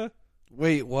Casablanca.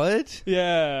 Wait, what?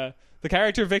 Yeah. The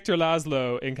character Victor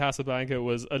Laszlo in Casablanca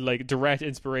was a like direct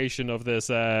inspiration of this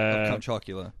Count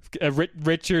Chocula.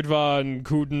 Richard von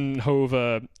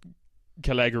Coudenhove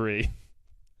Caligari.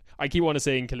 I keep wanting to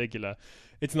say in Caligula.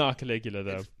 It's not Caligula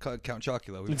though. It's Count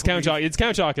Chocula. It's Count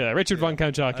Chocula. Richard von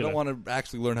Count Chocula. I don't want to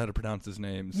actually learn how to pronounce his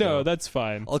name. So no, that's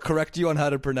fine. I'll correct you on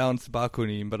how to pronounce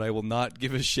Bakunin, but I will not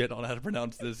give a shit on how to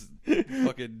pronounce this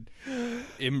fucking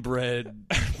inbred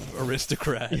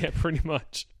aristocrat. Yeah, pretty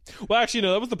much. Well, actually,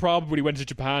 no, that was the problem when he went to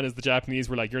Japan, is the Japanese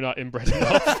were like, you're not inbred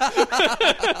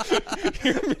enough.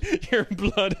 your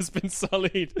blood has been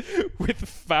sullied with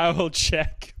foul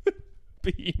Czech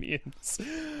Bohemians.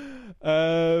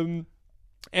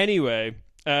 Anyway,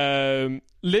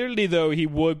 literally though, he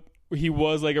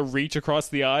was like a reach across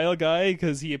the aisle guy,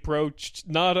 because he approached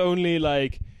not only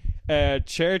like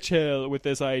Churchill with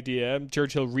this idea.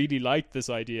 Churchill really liked this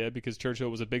idea because Churchill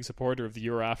was a big supporter of the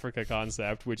Euro-Africa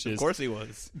concept, which is, of course he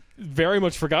was, very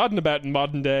much forgotten about in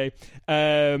modern day.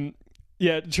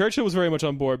 Yeah, Churchill was very much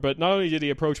on board, but not only did he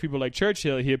approach people like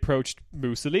Churchill, he approached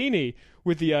Mussolini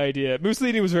with the idea.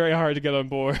 Mussolini was very hard to get on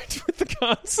board with the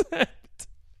concept.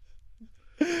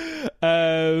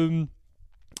 And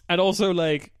also,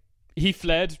 like, he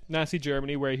fled Nazi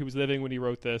Germany, where he was living when he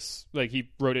wrote this. Like,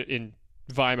 he wrote it in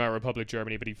Weimar Republic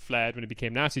Germany, but he fled when it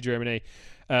became Nazi Germany.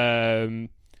 First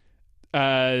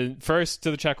to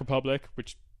the Czech Republic,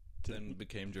 which then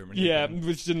became Germany. Yeah, again.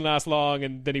 Which didn't last long,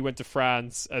 and then he went to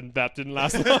France, and that didn't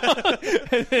last long.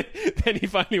 And then he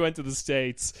finally went to the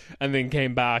States, and then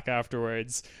came back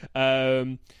afterwards.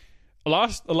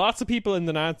 Lots of people in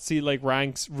the Nazi like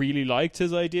ranks really liked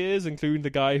his ideas, including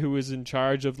the guy who was in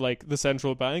charge of like the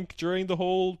central bank during the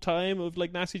whole time of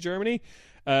like Nazi Germany.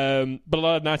 But a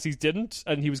lot of Nazis didn't,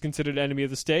 and he was considered an enemy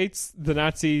of the states. The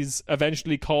Nazis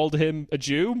eventually called him a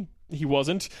Jew. He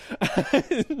wasn't,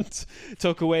 and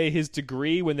took away his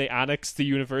degree when they annexed the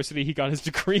university he got his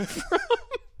degree from.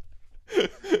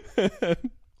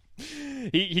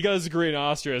 He got his degree in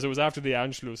Austria, so it was after the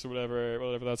Anschluss or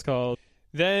whatever that's called.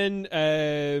 Then,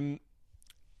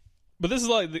 but this is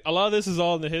like a lot of this is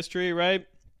all in the history, right?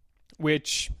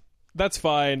 Which that's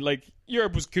fine. Like,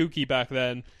 Europe was kooky back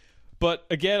then. But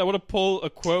again, I want to pull a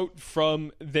quote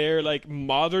from their like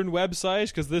modern website,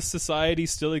 because this society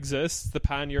still exists, the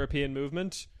Pan-European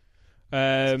movement.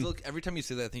 Every time you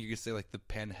say that, I think you could say like the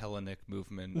Pan-Hellenic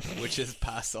movement, which is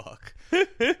PASOK.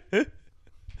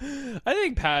 I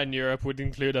think Pan-Europe would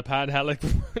include a Pan-Hellenic.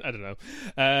 I don't know.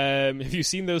 Have you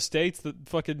seen those states that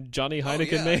fucking Johnny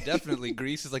Heineken made? Definitely.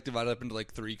 Greece is like divided up into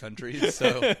like 3 countries.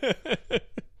 So.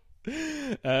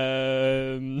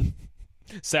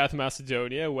 South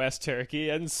Macedonia, West Turkey,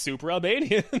 and Super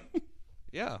Albania.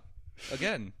 Yeah.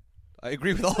 Again. I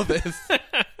agree with all of this.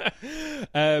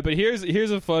 But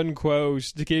here's a fun quote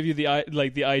to give you the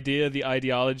idea, the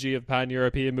ideology of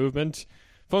pan-European movement.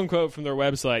 Fun quote from their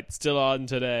website, still on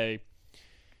today.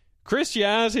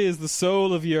 Christianity is the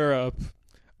soul of Europe.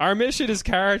 Our mission is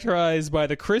characterized by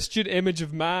the Christian image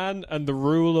of man and the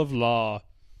rule of law.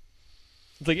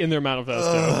 It's like in their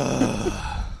manifesto.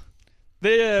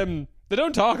 They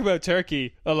don't talk about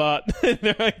Turkey a lot in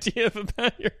their idea of a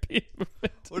pan-European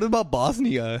movement. What about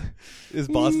Bosnia? Is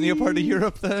Bosnia part of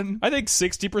Europe then? I think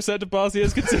 60% of Bosnia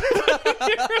is considered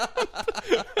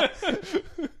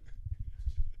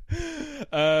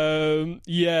Europe.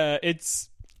 Yeah, it's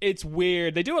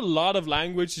weird. They do a lot of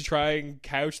language to try and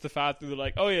couch the fact that they're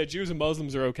like, oh yeah, Jews and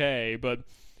Muslims are okay, but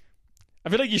I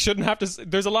feel like you shouldn't have to.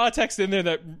 There's a lot of text in there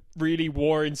that really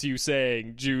warrants you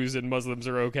saying Jews and Muslims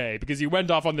are okay because you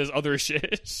went off on this other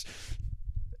shit.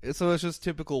 So it's just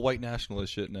typical white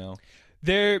nationalist shit now.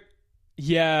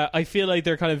 Yeah, I feel like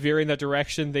they're kind of veering that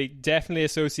direction. They definitely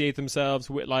associate themselves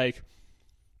with like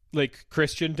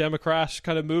Christian Democrat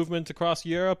kind of movement across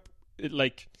Europe.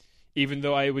 Even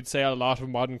though I would say a lot of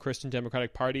modern Christian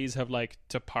democratic parties have like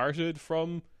departed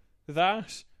from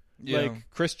that. Yeah.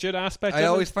 Christian aspect. I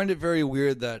always find it very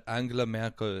weird that Angela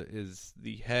Merkel is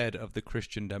the head of the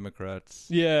Christian Democrats.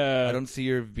 Yeah, I don't see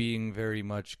her being very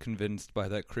much convinced by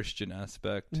that Christian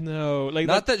aspect. No,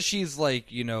 not that she's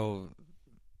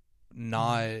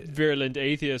not virulent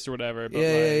atheist or whatever. But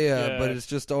yeah. But it's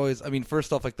just always. I mean,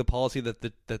 first off, the policy that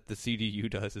the CDU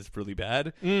does is really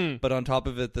bad. But on top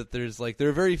of it, that there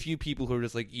are very few people who are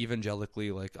just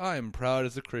evangelically I'm proud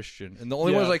as a Christian, and the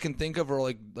only ones I can think of are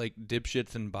like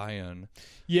dipshits in Bayern.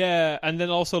 Yeah, and then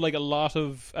also a lot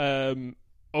of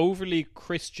overly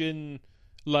Christian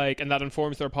and that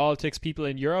informs their politics. People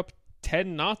in Europe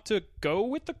tend not to go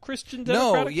with the Christian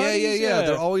Democratic parties. Yeah.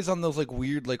 They're always on those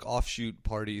weird offshoot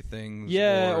party things.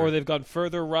 Yeah, or they've gone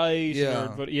further right.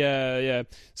 Yeah.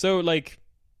 So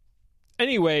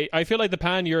anyway, I feel like the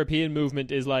pan-European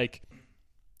movement is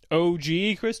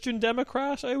OG Christian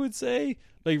Democrat, I would say.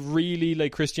 Really,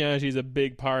 Christianity is a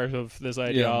big part of this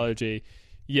ideology.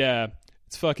 Yeah,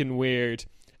 it's fucking weird.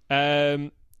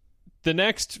 The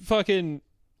next fucking...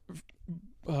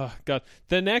 Oh god,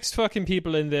 the next fucking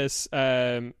people in this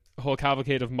whole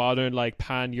cavalcade of modern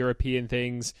pan-European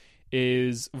things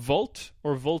is Volt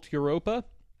or Volt Europa.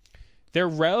 They're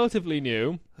relatively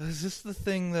new. Is this the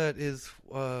thing that is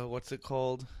what's it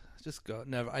called? Just go.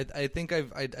 Never. I think I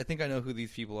know who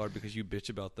these people are because you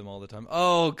bitch about them all the time.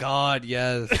 Oh god,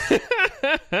 yes.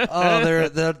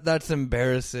 That's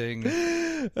embarrassing.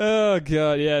 Oh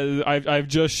god, yeah. I've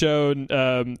just shown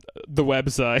the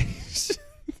website.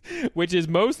 Which is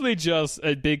mostly just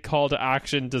a big call to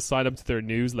action to sign up to their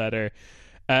newsletter.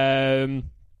 So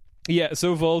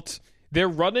Volt, they're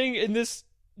running in this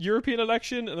European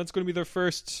election, and that's going to be their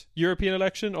first European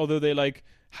election, although they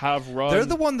have run. They're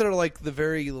the one that are the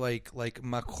very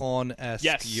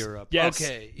Macron-esque Europe. Yes.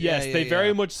 Okay. Yes, they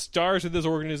very much started this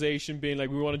organization being we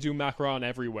want to do Macron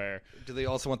everywhere. Do they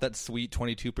also want that sweet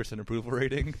 22% approval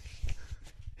rating?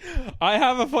 I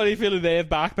have a funny feeling they have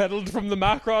backpedaled from the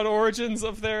Macron origins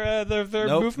of their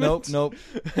movement. Nope.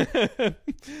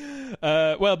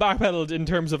 Well, backpedaled in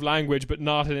terms of language, but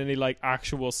not in any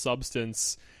actual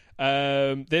substance.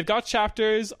 They've got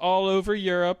chapters all over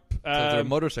Europe. So they're a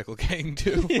motorcycle gang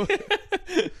too.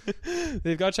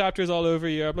 They've got chapters all over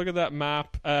Europe. Look at that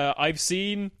map. I've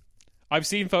seen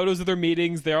photos of their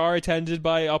meetings. They are attended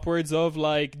by upwards of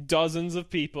dozens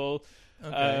of people.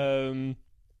 Okay.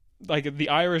 The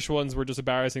Irish ones were just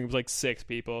embarrassing. It was 6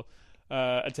 people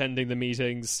attending the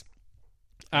meetings.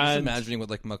 I'm just imagining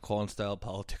what Macron-style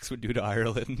politics would do to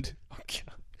Ireland. Oh,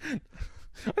 God.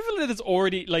 I feel that it's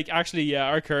already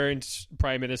our current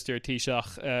Prime Minister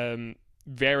Taoiseach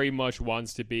very much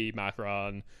wants to be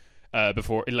Macron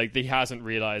before he hasn't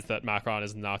realized that Macron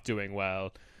is not doing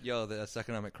well. Yo, this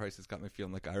economic crisis got me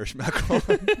feeling like Irish Macron.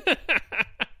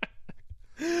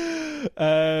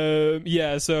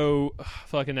 So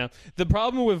fucking now. The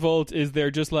problem with Volt is they're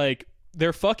just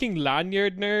they're fucking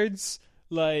lanyard nerds.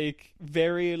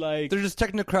 Very they're just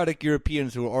technocratic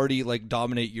Europeans who already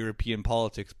dominate European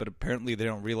politics, but apparently they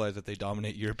don't realize that they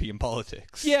dominate European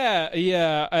politics. Yeah.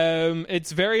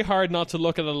 It's very hard not to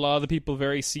look at a lot of the people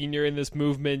very senior in this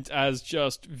movement as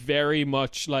just very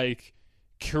much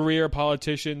career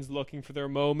politicians looking for their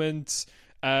moments.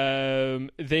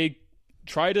 They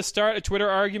try to start a Twitter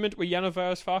argument with Yanis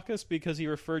Varoufakis because he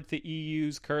referred to the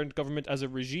EU's current government as a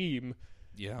regime.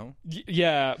 Yeah.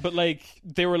 Yeah, but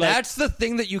they were that's the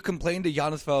thing that you complained to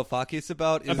Yanis Varoufakis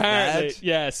about. Is apparently, that?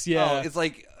 Yes, yeah. Oh, it's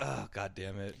oh god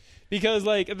damn it. Because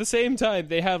at the same time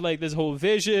they have this whole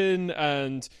vision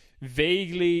and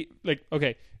vaguely like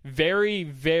very,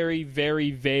 very,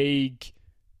 very vague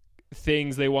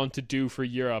things they want to do for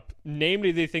Europe.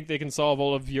 Namely, they think they can solve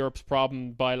all of Europe's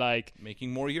problem by like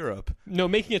making more Europe. No,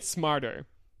 making it smarter.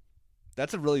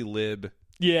 That's a really lib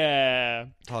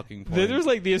talking point. There's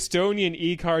like the Estonian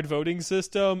e-card voting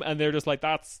system, and they're just like,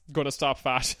 that's going to stop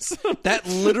fascism. That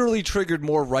literally triggered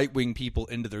more right-wing people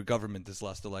into their government this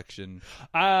last election.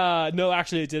 No,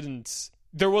 actually it didn't.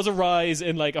 There was a rise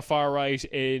in like a far right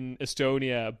in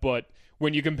Estonia, but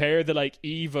when you compare the like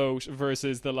e-vote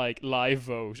versus the like live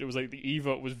vote, it was like the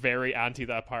e-vote was very anti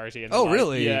that party. And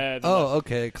really? Yeah.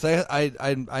 Okay. Because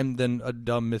I'm then a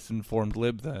dumb misinformed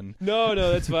lib then. No,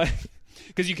 that's fine.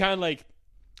 Because you can like,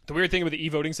 the weird thing about the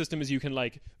e-voting system is you can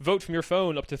like vote from your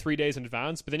phone up to 3 days in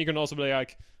advance, but then you can also be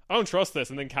like, I don't trust this,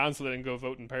 and then cancel it and go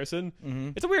vote in person.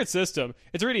 Mm-hmm. It's a weird system.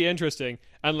 It's really interesting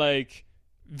and like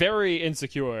very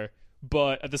insecure,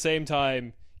 but at the same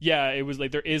time, yeah, it was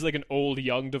like there is like an old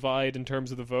young divide in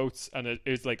terms of the votes, and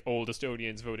it's like old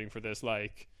Estonians voting for this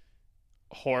like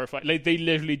horrifying. Like they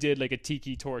literally did like a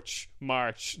tiki torch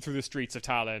march through the streets of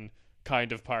Tallinn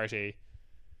kind of party.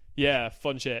 Yeah,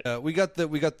 fun shit. We got the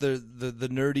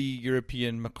nerdy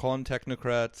European Macron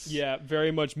technocrats. Yeah,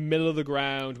 very much middle of the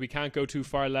ground. We can't go too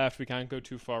far left. We can't go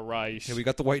too far right. Yeah, we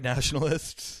got the white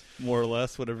nationalists, more or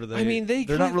less. Whatever they. I mean,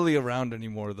 they're not really around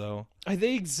anymore, though.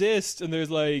 They exist, and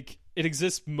there's like it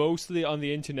exists mostly on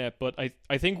the internet. But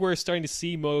I think we're starting to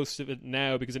see most of it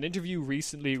now because an interview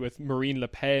recently with Marine Le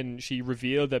Pen, she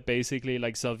revealed that basically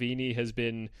like Salvini has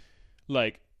been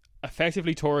like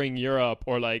effectively touring Europe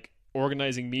or like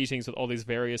organizing meetings with all these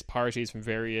various parties from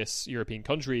various European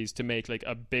countries to make like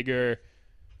a bigger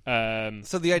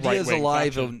so the idea is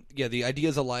alive the idea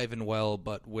is alive and well,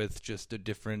 but with just a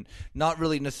different, not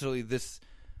really necessarily this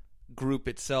group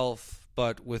itself,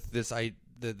 but with this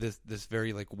this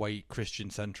very like white Christian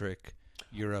centric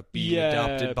Europe being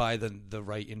adopted by the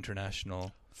right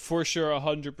international. For sure,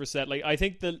 100%. Like I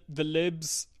think the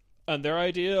libs and their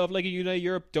idea of like a united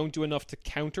Europe don't do enough to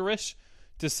counter it,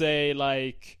 to say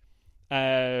like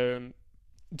to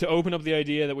open up the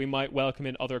idea that we might welcome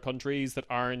in other countries that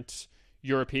aren't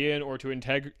European, or to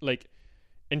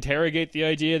interrogate the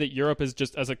idea that Europe is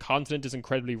just as a continent is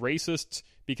incredibly racist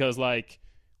because like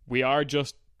we are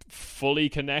just fully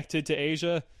connected to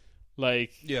Asia.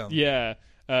 Like the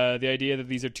idea that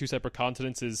these are two separate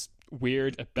continents is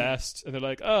weird at best, and they're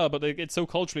like, oh, but like, it's so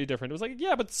culturally different. It was like,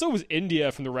 yeah, but so is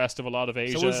India from the rest of a lot of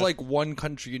Asia. So it's like one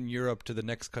country in Europe to the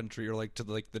next country, or like to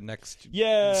like the next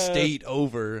state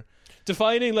over.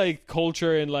 Defining like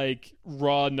culture in like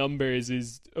raw numbers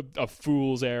is a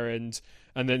fool's errand,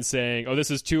 and then saying, oh, this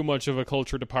is too much of a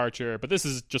culture departure, but this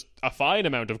is just a fine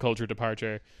amount of culture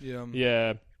departure.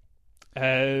 So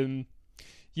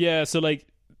like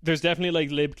there's definitely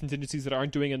like lib contingencies that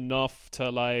aren't doing enough to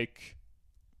like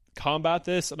combat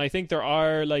this, and I think there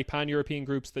are like pan-European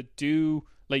groups that do,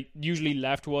 like usually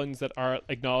left ones, that are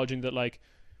acknowledging that like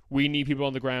we need people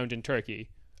on the ground in Turkey.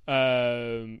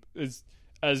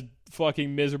 As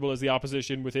fucking miserable as the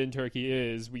opposition within Turkey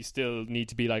is, we still need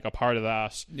to be like a part of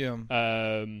that.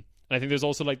 And I think there's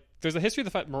also like there's a history of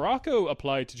the fact Morocco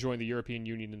applied to join the European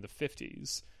Union in the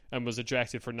 50s and was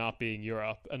ejected for not being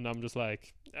Europe, and I'm just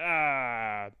like,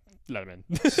 let him in.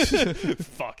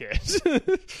 Fuck it.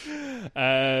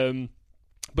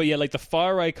 But yeah, like the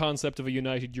far right concept of a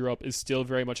united Europe is still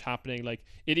very much happening. Like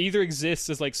it either exists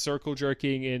as like circle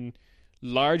jerking in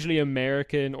largely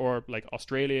American or like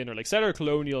Australian or like settler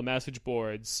colonial message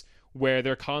boards, where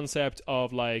their concept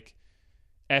of like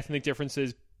ethnic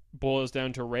differences boils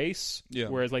down to race.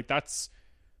 Whereas like that's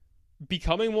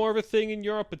becoming more of a thing in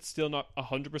Europe, but still not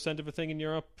 100% of a thing in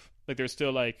Europe. Like there's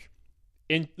still like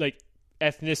in like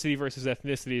ethnicity versus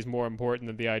ethnicity is more important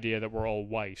than the idea that we're all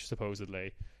white,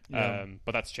 supposedly.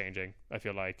 But that's changing, I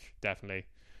feel like, definitely.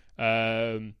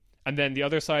 And then the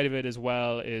other side of it as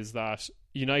well is that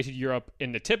United Europe,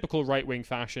 in the typical right-wing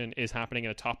fashion, is happening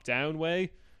in a top-down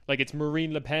way. Like it's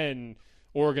Marine Le Pen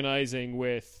organizing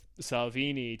with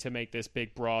Salvini to make this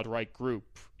big, broad right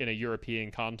group in a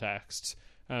European context.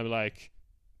 Like,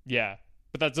 yeah,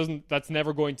 but that's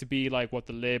never going to be like what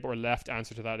the lib or left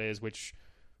answer to that is, which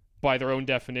by their own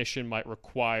definition might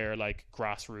require like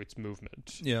grassroots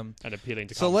movement and appealing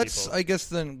to common people. I guess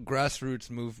then grassroots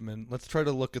movement, let's try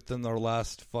to look at then our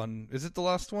last fun, is it the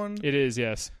last one? It is,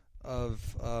 yes.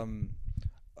 Of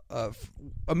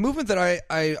a movement that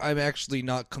I'm actually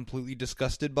not completely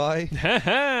disgusted by,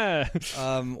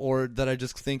 or that I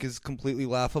just think is completely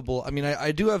laughable. I mean,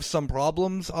 I do have some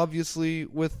problems, obviously,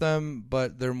 with them,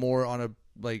 but they're more on a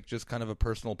like just kind of a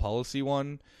personal policy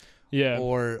one, Yeah.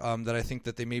 Or that I think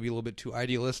that they may be a little bit too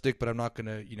idealistic, but I'm not going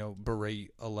to,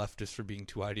 berate a leftist for being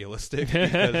too idealistic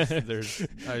because there's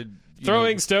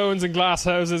throwing stones in glass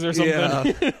houses or something.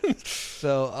 Yeah.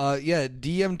 So,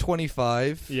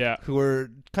 DM25, yeah, who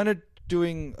are kind of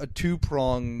doing a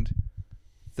two-pronged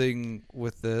thing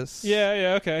with this.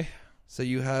 Yeah, okay. So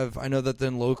you have, I know that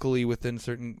then locally within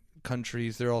certain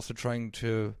countries, they're also trying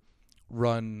to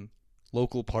run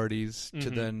local parties to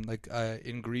then, like,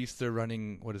 in Greece, they're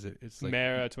running, what is it? It's like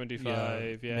Mera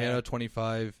 25, yeah. Mera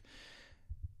 25.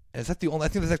 Is that the only? I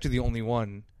think that's actually the only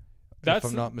one. If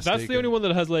I'm not mistaken. That's the only one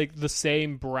that has like the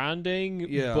same branding.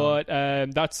 Yeah. But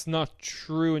that's not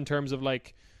true in terms of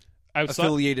like outside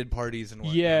affiliated parties and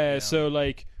whatnot. Yeah. So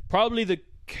like probably the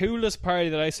coolest party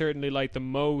that I certainly like the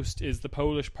most is the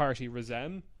Polish party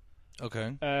Razem.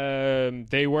 Okay.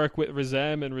 They work with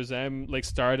Razem, and Razem like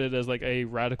started as like a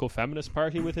radical feminist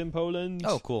party within Poland.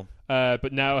 Oh, cool.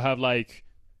 But now have like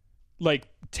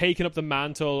taken up the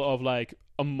mantle of like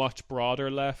a much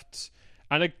broader left,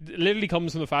 and it literally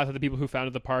comes from the fact that the people who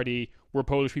founded the party were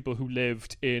Polish people who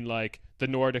lived in like the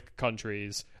Nordic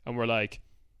countries and were like,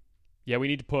 yeah, we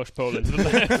need to push Poland to the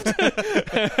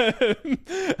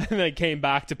left. And they came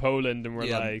back to Poland and were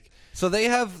like... So they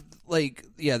have, like...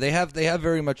 Yeah, they have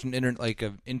very much an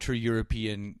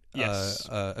inter-European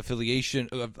affiliation,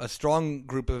 a strong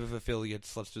group of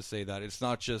affiliates, let's just say that. It's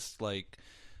not just like,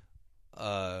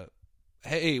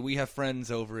 hey, we have friends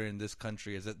over in this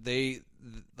country. Is that they...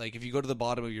 Like, if you go to the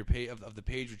bottom of your of the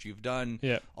page, which you've done,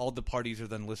 all the parties are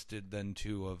then listed then,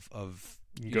 too, of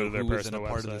go to their who is in a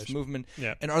part website. of this movement.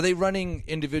 Yeah. And are they running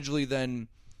individually then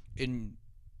in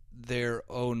their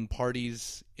own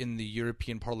parties in the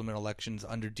European Parliament elections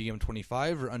under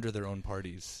DM25 or under their own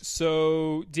parties?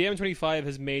 So DM25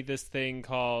 has made this thing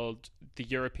called the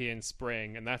European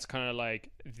Spring, and that's kind of like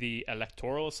the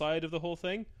electoral side of the whole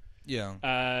thing. Yeah.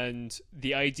 And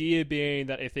the idea being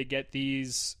that if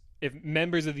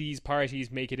members of these parties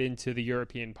make it into the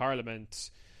European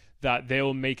Parliament, that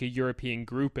they'll make a European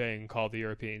grouping called the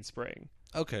European Spring.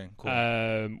 Okay,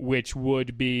 cool. Which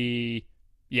would be,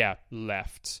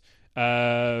 left.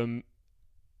 The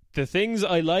things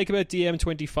I like about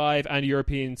DM25 and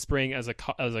European Spring as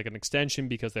like an extension,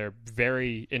 because they're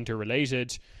very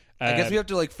interrelated. I guess we have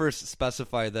to like first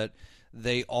specify that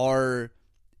they are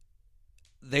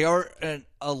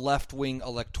a left-wing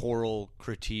electoral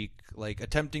critique, like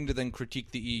attempting to then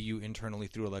critique the EU internally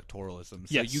through electoralism.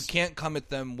 So you can't come at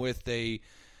them with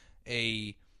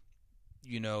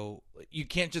you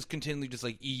can't just continually just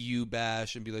like EU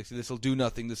bash and be like, this will do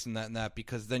nothing, this and that,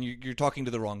 because then you're talking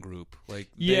to the wrong group. Like,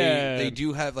 they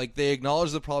do have, like, they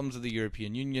acknowledge the problems of the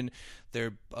European Union.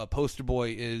 Their poster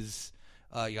boy is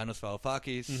Yanis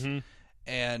Varoufakis,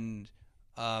 and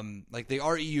like they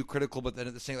are EU critical, but then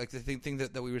at the same, like the thing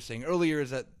that we were saying earlier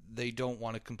is that they don't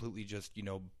want to completely just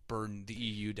burn the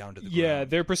EU down to the ground. Yeah,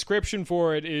 their prescription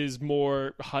for it is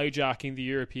more hijacking the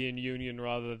European Union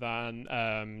rather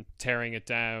than tearing it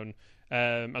down.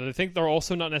 And I think they're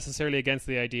also not necessarily against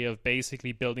the idea of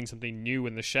basically building something new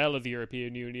in the shell of the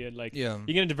European Union. Like, you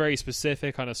get into very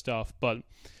specific kind of stuff. But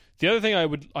the other thing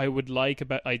I would like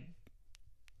about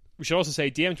we should also say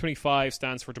DM25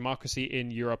 stands for Democracy in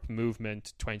Europe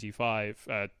Movement 25.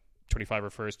 25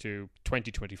 refers to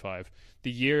 2025,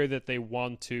 the year that they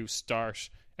want to start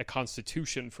a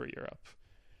constitution for Europe.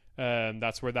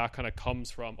 That's where that kind of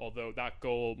comes from, although that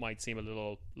goal might seem a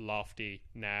little lofty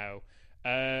now.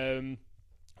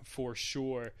 For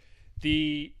sure.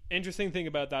 The interesting thing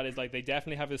about that is like they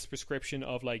definitely have this prescription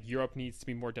of like Europe needs to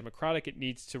be more democratic. It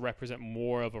needs to represent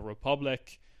more of a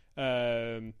republic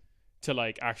to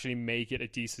like actually make it a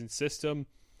decent system.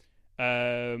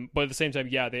 But at the same time,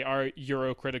 they are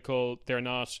Euro critical. They're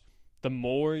not the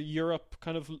more Europe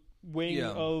kind of wing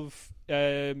of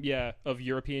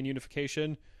European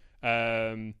unification.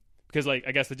 Because like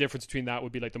I guess the difference between that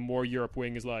would be like the more Europe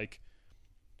wing is like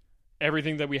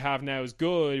everything that we have now is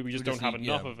good. We just don't have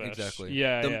enough of it. Exactly.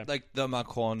 Like the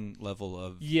Macron level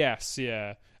of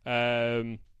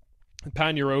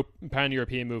Pan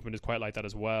European movement is quite like that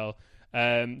as well.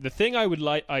 The thing I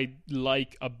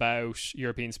like about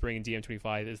European Spring and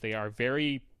DM25 is they are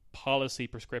very policy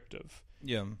prescriptive.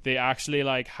 Yeah, they actually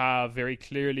like have very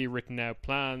clearly written out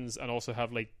plans and also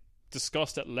have like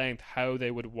discussed at length how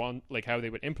they would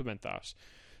implement that.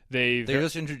 They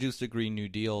just introduced a Green New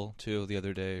Deal too the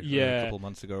other day, or a couple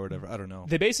months ago or whatever. I don't know.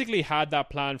 They basically had that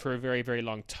plan for a very, very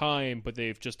long time, but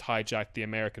they've just hijacked the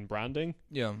American branding.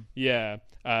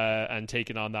 And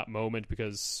taken on that moment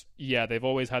because they've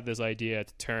always had this idea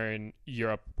to turn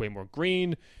Europe way more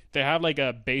green. They have like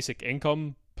a basic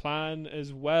income plan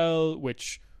as well,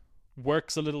 which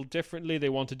works a little differently. They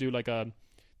want to do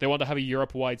they want to have a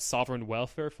Europe-wide sovereign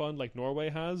welfare fund like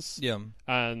Norway has. Yeah.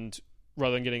 And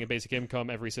rather than getting a basic income,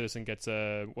 every citizen gets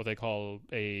what they call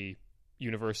a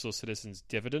universal citizen's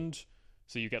dividend.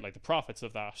 So you get like the profits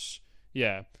of that,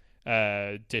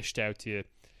 dished out to you.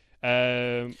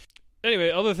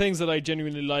 Anyway, other things that I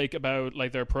genuinely like about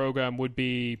like their program would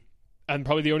be, and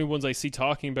probably the only ones I see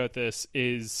talking about this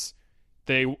is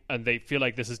they feel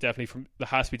like this is definitely that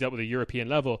has to be dealt with at a European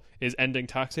level, is ending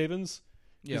tax havens.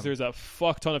 Because there's a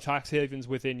fuck ton of tax havens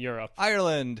within Europe.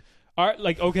 Ireland.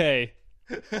 Okay.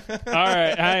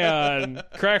 Alright, hang on.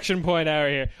 Correction point out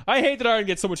here. I hate that Ireland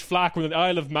gets so much flack when the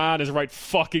Isle of Man is right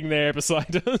fucking there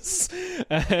beside us.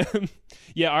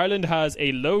 Ireland has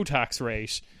a low tax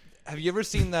rate. Have you ever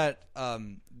seen that?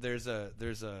 There's a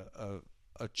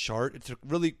chart. It's a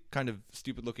really kind of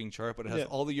stupid looking chart, but it has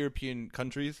all the European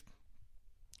countries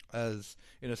as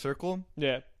in a circle.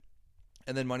 Yeah.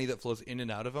 And then money that flows in and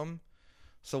out of them.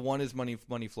 So one is money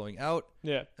flowing out,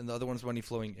 and the other one's money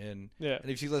flowing in. Yeah.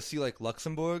 And if you let's see like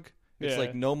Luxembourg, it's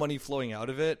like no money flowing out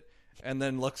of it, and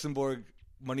then Luxembourg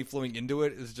money flowing into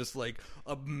it is just like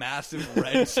a massive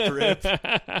red strip.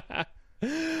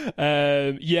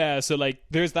 So like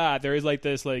there's that. There is like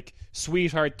this like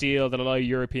sweetheart deal that a lot of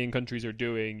European countries are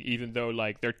doing, even though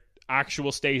like their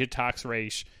actual stated tax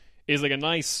rate is like a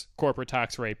nice corporate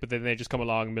tax rate, but then they just come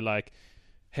along and be like,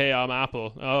 hey, I'm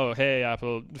Apple. Oh, hey,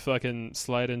 Apple, fucking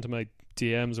slide into my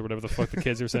DMs or whatever the fuck the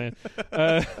kids are saying.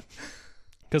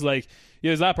 Because, like,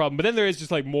 there's that problem. But then there is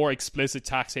just, like, more explicit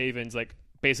tax havens, like,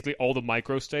 basically all the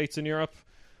microstates in Europe.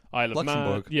 Isle of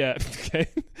Luxembourg. Man. Yeah, okay.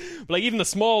 But, like, even the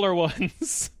smaller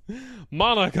ones.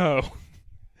 Monaco.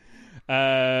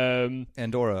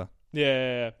 Andorra.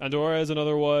 Yeah. Andorra is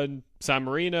another one. San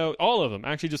Marino. All of them.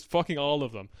 Actually, just fucking all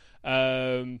of them.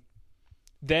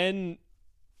 Then...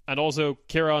 And also,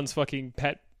 Kieran's fucking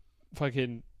pet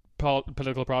fucking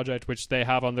political project, which they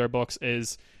have on their books,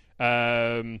 is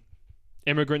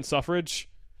immigrant suffrage.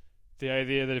 The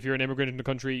idea that if you're an immigrant in the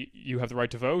country, you have the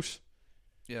right to vote.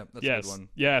 Yeah, that's a good one.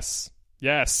 Yes.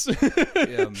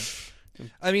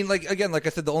 I mean, like again, like I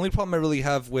said, the only problem I really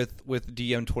have with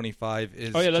DM25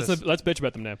 is let's bitch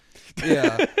about them now.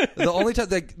 Yeah, the only time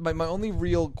that my only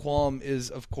real qualm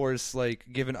is, of course, like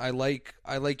given I like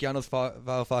Yanis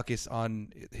Varoufakis on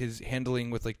his handling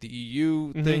with like the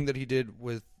EU thing that he did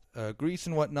with Greece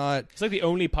and whatnot. It's like the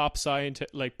only pop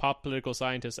political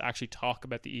scientists actually talk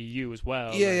about the EU as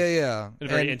well. Yeah. At a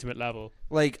very intimate level.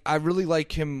 Like, I really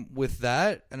like him with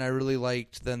that, and I really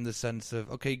liked then the sense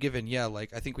of, okay, given,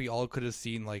 like, I think we all could have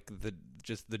seen, like, the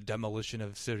demolition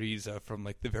of Syriza from,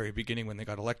 like, the very beginning when they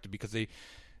got elected, because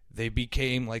they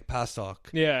became like PASOK.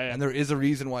 Yeah. And there is a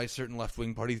reason why certain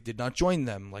left-wing parties did not join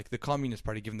them, like the Communist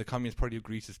Party, given the Communist Party of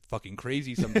Greece is fucking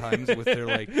crazy sometimes with their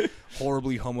like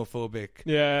horribly homophobic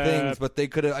things. But they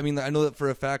could have, I mean, I know that for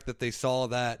a fact that they saw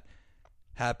that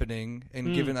happening,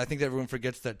 and given, I think that everyone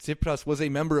forgets that Tsipras was a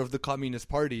member of the Communist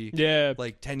Party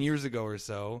like 10 years ago or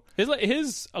so. A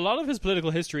lot of his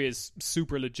political history is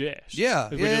super legit. Which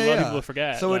a lot of people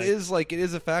forget. So it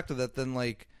is a factor that then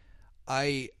like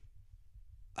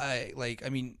I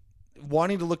mean,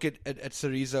 wanting to look at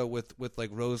Syriza with like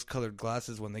rose-colored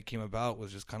glasses when they came about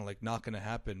was just kind of like not going to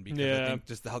happen, because I think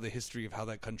just how the history of how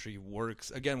that country works.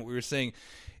 Again, what we were saying,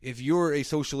 if you're a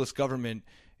socialist government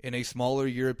in a smaller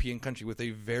European country with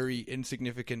very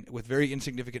insignificant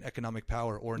economic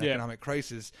power or an economic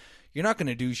crisis, you're not going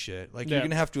to do shit. Like, you're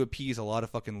going to have to appease a lot of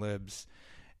fucking libs.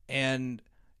 And,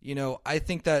 you know, I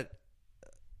think that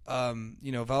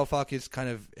Varoufakis kind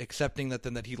of accepting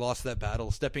that he lost that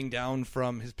battle, stepping down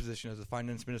from his position as a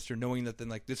finance minister, knowing that then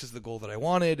like this is the goal that I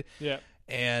wanted,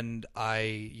 and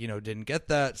I didn't get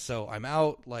that, so I'm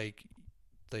out.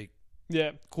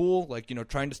 Cool. Like,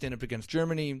 trying to stand up against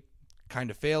Germany, kind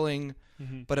of failing,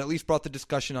 but at least brought the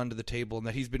discussion onto the table, and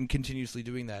that he's been continuously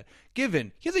doing that.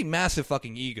 Given he has a massive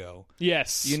fucking ego,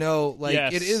 yes,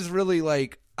 it is really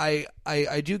like I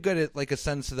do get it, like a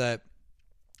sense that.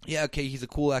 Yeah, okay, he's a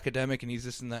cool academic and he's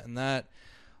this and that,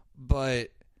 but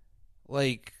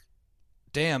like,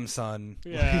 damn, son.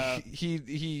 Yeah.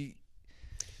 he.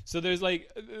 So there's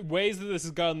like ways that this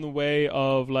has gotten in the way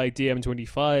of like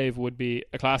DM25 would be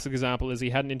a classic example is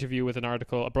he had an interview with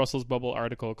a Brussels Bubble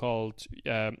article called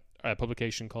a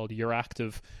publication called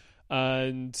Euractiv,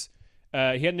 and he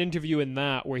had an interview in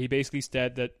that where he basically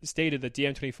stated that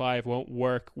DM25 won't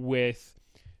work with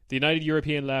the United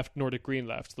European Left, Nordic Green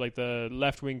Left, like the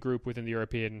left-wing group within the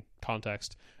European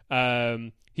context.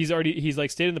 He's like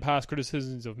stated in the past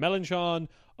criticisms of Mélenchon,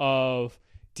 of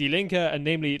Die Linke, and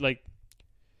namely, like,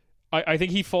 I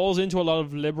think he falls into a lot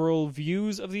of liberal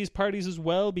views of these parties as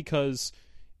well, because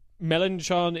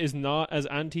Mélenchon is not as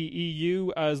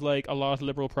anti-EU as like a lot of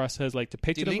liberal press has like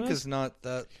depicted him as. Die Linke is not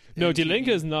that. No, Die Linke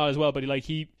is not as well, but like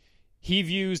he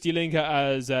views Die Linke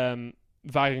as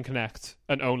Wagenknecht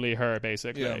and only her,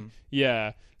 basically.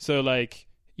 Yeah. So like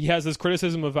he has this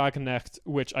criticism of Wagenknecht,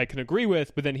 which I can agree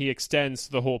with, but then he extends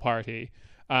to the whole party.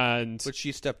 But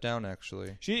she stepped down,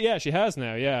 actually. She has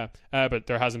now, yeah. But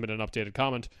there hasn't been an updated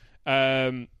comment.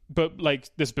 But like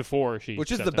this before she,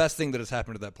 which is the best thing that has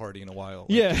happened to that party in a while. Like,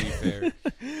 yeah, to be fair,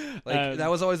 like that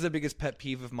was always the biggest pet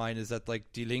peeve of mine, is that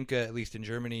like Die Linke, at least in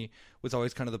Germany, was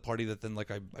always kind of the party that then like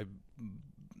I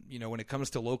when it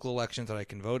comes to local elections that I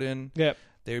can vote in,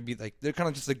 they would be like, they're kind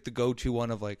of just like the go-to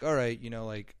one of like, all right,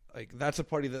 like that's a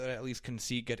party that I at least can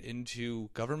see get into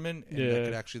government, and that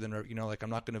could actually then like I'm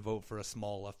not going to vote for a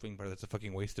small left-wing party. That's a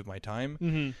fucking waste of my time.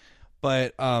 Mm-hmm.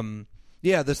 But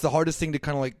that's the hardest thing to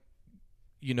kind of like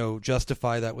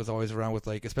justify. That was always around with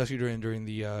like, especially during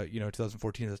the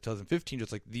 2014 to 2015,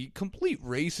 just like the complete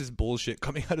racist bullshit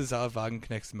coming out of Sarah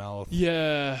Wagenknecht's mouth.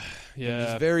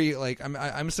 It's very like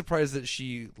I'm surprised that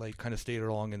she like kind of stayed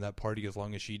along in that party as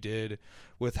long as she did,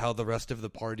 with how the rest of the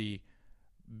party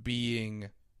being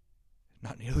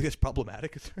not nearly as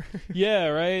problematic as her. Yeah,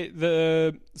 right.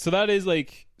 So that is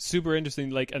like super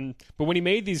interesting. Like, but when he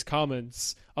made these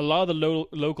comments, a lot of the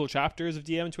local chapters of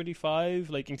DiEM25,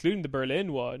 like including the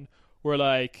Berlin one, were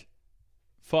like,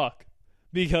 "Fuck,"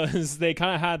 because they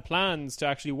kind of had plans to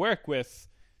actually work with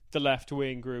the left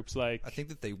wing groups. Like, I think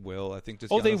that they will. I think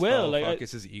just they will. Like,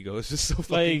 his ego is just so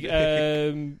fucking like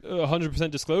big. 100%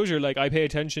 disclosure. Like, I pay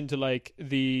attention to like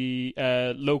the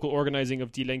local organizing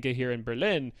of Die Linke here in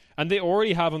Berlin, and they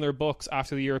already have on their books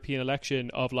after the European election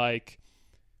of like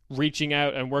reaching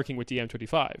out and working with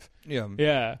DiEM25.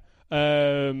 Yeah.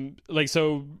 Like,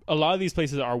 so a lot of these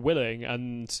places are willing,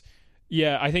 and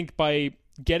I think by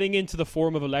getting into the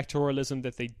form of electoralism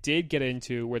that they did get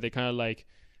into, where they kind of like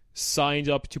signed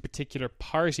up to particular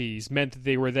parties, meant that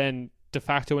they were then de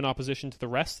facto in opposition to the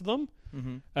rest of them.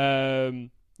 Mm-hmm.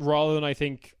 Rather than, I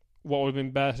think what would have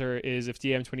been better is if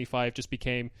DiEM25 just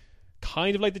became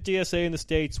kind of like the DSA in the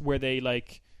States, where they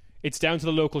like, it's down to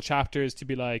the local chapters to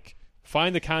be like,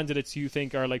 find the candidates you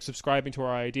think are like subscribing to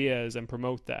our ideas and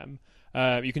promote them.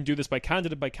 You can do this by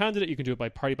candidate, you can do it by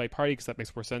party, because that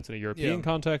makes more sense in a European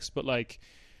context, but like,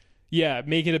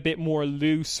 make it a bit more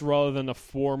loose rather than a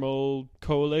formal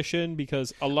coalition,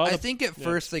 because I think at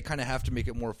first they kind of have to make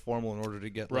it more formal in order to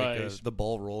get like the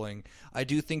ball rolling. I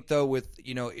do think though, with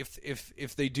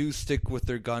if they do stick with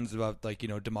their guns about like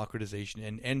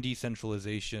democratization and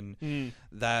decentralization,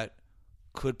 that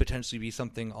could potentially be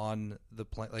something on the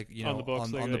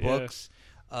on the books.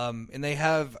 And they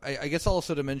have, I guess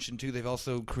also to mention too, they've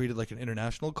also created like an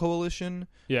international coalition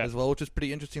as well, which is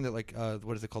pretty interesting. That like,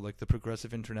 what is it called? Like the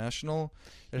Progressive International.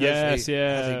 It has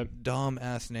a dumb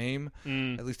ass name,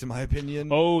 at least in my opinion.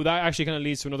 Oh, that actually kind of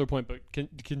leads to another point, but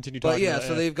continue talking. But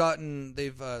so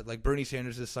they've like Bernie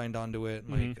Sanders has signed onto it,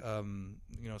 and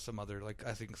like some other, like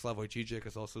I think Slavoj Žižek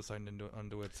has also signed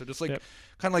onto it. So just like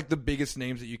kind of like the biggest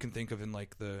names that you can think of in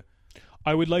like the.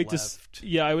 I would like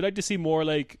to see more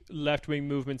like left-wing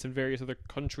movements in various other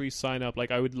countries sign up.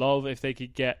 Like, I would love if they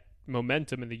could get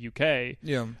momentum in the UK.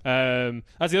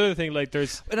 That's the other thing. Like,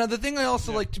 there's another thing I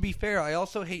also like. To be fair, I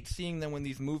also hate seeing them when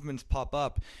these movements pop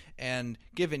up. And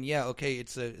given, and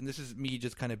this is me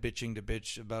just kind of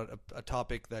bitch about a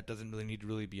topic that doesn't really need to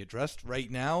really be addressed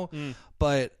right now.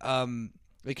 But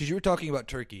because you were talking about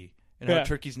Turkey and how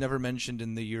Turkey's never mentioned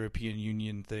in the European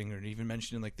Union thing, or even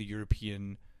mentioned in like the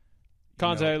European.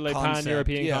 Concept, like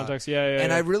pan-European context,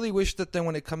 and I really wish that then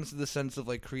when it comes to the sense of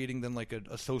like creating then like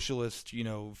a socialist,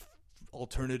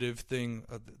 alternative thing,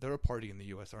 they're a party in the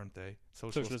U.S., aren't they?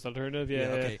 Socialist alternative,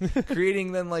 okay.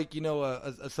 Creating then like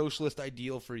a socialist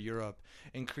ideal for Europe,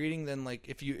 and creating then like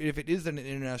if it is an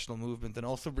international movement, then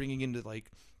also bringing into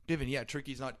like. Given,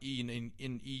 Turkey's not an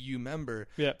EU member,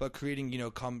 but creating,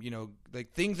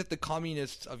 like things that the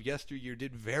communists of yesteryear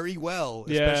did very well.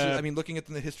 Especially, I mean, looking at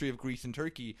the history of Greece and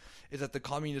Turkey, is that the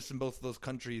communists in both of those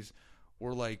countries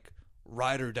were like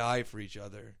ride or die for each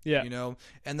other.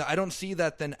 And I don't see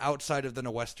that then outside of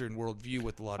a Western worldview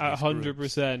with a lot of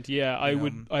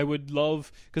 100%. I would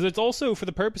love, because it's also for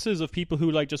the purposes of people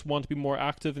who like just want to be more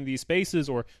active in these spaces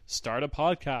or start a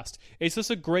podcast. It's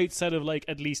just a great set of like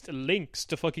at least links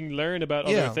to fucking learn about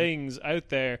other things out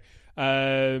there.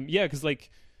 Because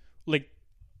like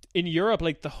in Europe,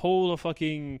 like the whole of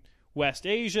fucking West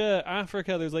Asia,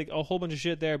 Africa, there's like a whole bunch of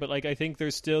shit there, but like I think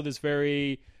there's still this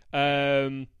very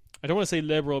I don't want to say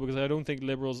liberal, because I don't think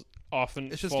liberals often.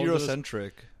 It's just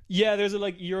Eurocentric. There's a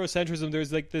like Eurocentrism.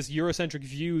 There's like this Eurocentric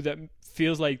view that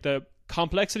feels like the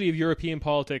complexity of European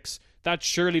politics, that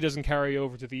surely doesn't carry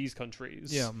over to these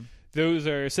countries. Yeah. Those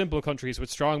are simple countries with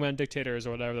strongman dictators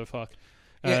or whatever the fuck.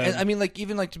 Yeah, and I mean, like,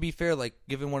 even, like, to be fair, like,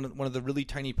 given one of the really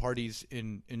tiny parties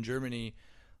in Germany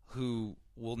who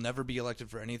will never be elected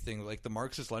for anything, like the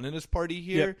Marxist-Leninist Party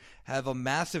here, have a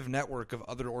massive network of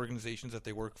other organizations that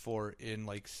they work for in,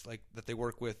 like that they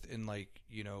work with in, like,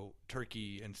 you know,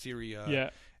 Turkey and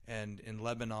Syria and in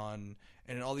Lebanon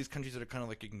and in all these countries that are kind of,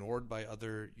 like, ignored by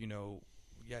other, you know,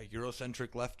 Eurocentric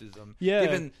leftism. Yeah.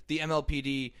 Given the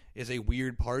MLPD is a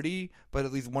weird party, but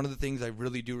at least one of the things I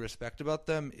really do respect about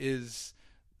them is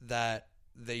that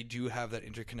they do have that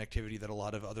interconnectivity that a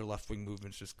lot of other left-wing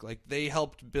movements just, like, they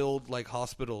helped build, like,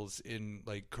 hospitals in,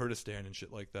 like, Kurdistan and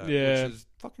shit like that, which is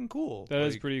fucking cool. That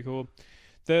is pretty cool.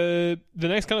 The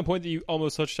next kind of point that you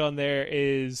almost touched on there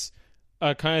is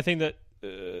a kind of thing that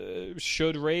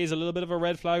should raise a little bit of a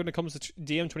red flag when it comes to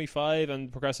DiEM25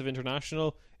 and Progressive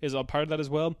International is a part of that as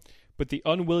well, but the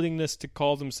unwillingness to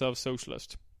call themselves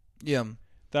socialist. Yeah.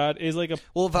 That is like a...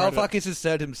 Well, Varoufakis has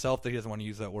said himself that he doesn't want to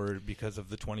use that word because of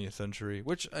the 20th century,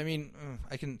 which, I mean,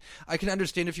 I can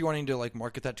understand if you're wanting to, like,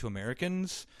 market that to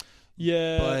Americans.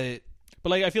 Yeah. But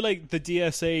like, I feel like the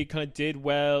DSA kind of did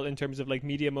well in terms of, like,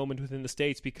 media moment within the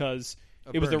States because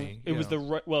it was the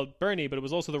right... Well, Bernie, but it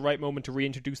was also the right moment to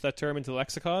reintroduce that term into the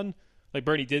lexicon. Like,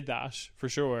 Bernie did that, for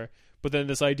sure. But then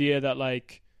this idea that,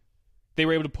 like, they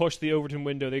were able to push the Overton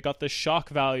window. They got the shock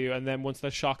value, and then once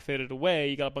the shock faded away,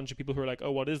 you got a bunch of people who are like,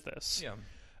 "Oh, what is this?" Yeah.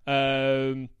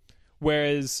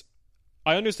 Whereas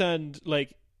I understand,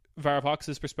 like,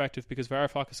 Varoufakis' perspective because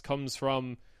Varoufakis comes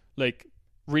from, like,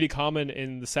 really common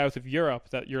in the south of Europe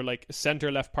that your, like,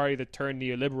 center-left party that turned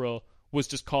neoliberal was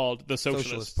just called the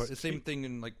Socialist Party. The same thing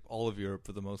in, like, all of Europe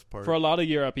for the most part. For a lot of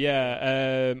Europe,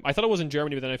 yeah. I thought it was in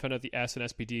Germany, but then I found out the S in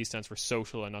SPD stands for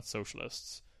social and not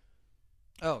socialists.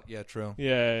 Oh, yeah, true.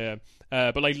 Yeah.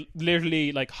 But, like,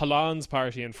 literally, like, Hollande's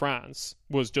party in France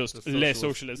was just Les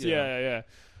Socialists. Yeah.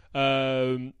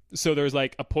 So there's,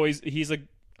 like, a poison... He's, like...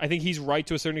 I think he's right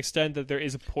to a certain extent that there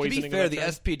is a poisoning. To be fair, the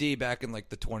SPD back in, like,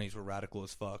 the 20s were radical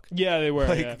as fuck. Yeah, they were.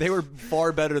 Like, they were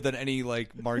far better than any,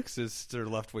 like, Marxist or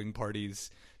left-wing parties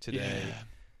today.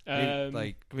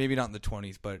 Yeah. Maybe not in the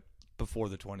 20s, but before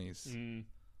the 20s.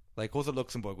 Like, Rosa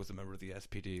Luxemburg was a member of the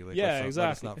SPD. Like,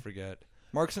 let's not forget.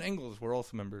 Marx and Engels were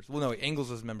also members. Well, no,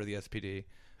 Engels was a member of the SPD.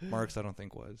 Marx, I don't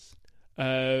think, was.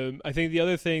 I think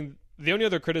the only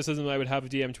other criticism I would have of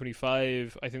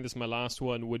DiEM25, I think this is my last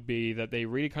one, would be that they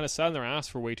really kind of sat on their ass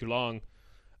for way too long.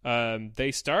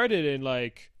 They started in,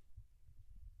 like...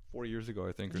 4 years ago,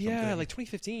 I think, or something. Yeah, like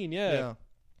 2015, yeah.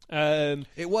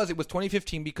 It was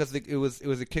 2015 because it was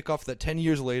a kickoff that 10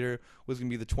 years later was going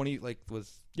to be the 20, like, was...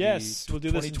 Yes, we'll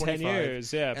do this in 10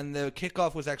 years, yeah. And the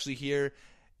kickoff was actually here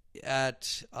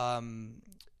at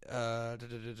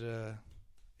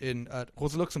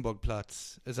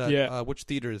Rosa-Luxemburg-Platz. Is that which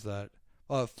theater is that?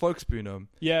 Volksbühne.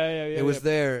 Yeah. It was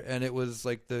there, and it was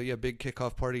like the big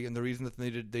kickoff party. And the reason that they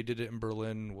did it in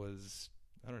Berlin was,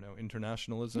 I don't know,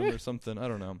 internationalism or something. I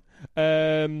don't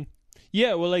know.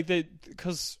 Yeah, well, like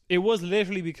because it was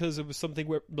literally because it was something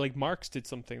where, like, Marx did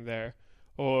something there,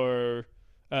 or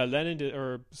Lenin did,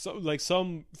 or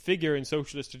some figure in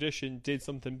socialist tradition did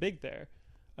something big there.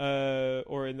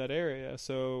 Or in that area,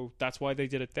 so that's why they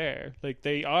did it there. Like,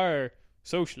 they are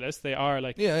socialists. They are,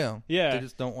 like, yeah. They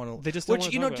just don't want to. They just don't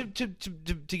want to. Which, you know,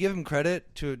 to give them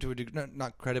credit, to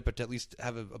not credit, but to at least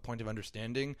have a point of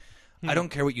understanding. I don't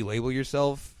care what you label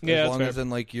yourself, as long as then,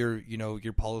 like,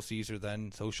 your policies are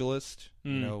then socialist.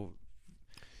 You know,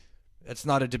 it's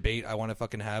not a debate I want to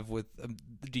fucking have with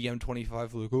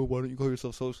DiEM25. Like, oh, why don't you call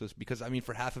yourself socialist? Because, I mean,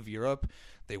 for half of Europe,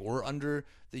 they were under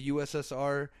the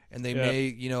USSR, and they may,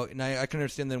 you know, and I can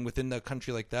understand then within a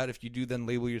country like that, if you do then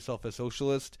label yourself as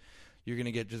socialist, you're going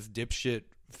to get just dipshit,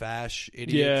 fash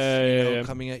idiots,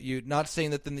 coming at you. Not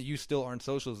saying that then that you still aren't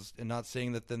socialist, and not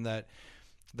saying that then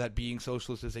that being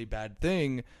socialist is a bad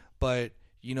thing, but,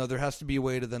 you know, there has to be a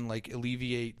way to then, like,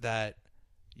 alleviate that,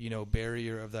 you know,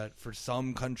 barrier of that for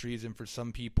some countries and for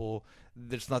some people.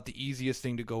 That's not the easiest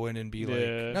thing to go in and be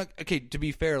like, okay, to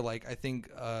be fair, like, I think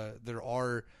there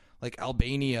are, like,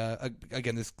 Albania,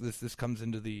 again, this comes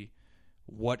into the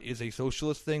what is a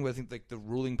socialist thing, but I think, like, the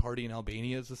ruling party in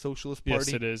Albania is a socialist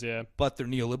party. Yes, it is, yeah. But they're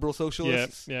neoliberal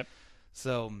socialists. Yeah.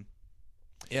 So,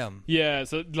 yeah. Yeah,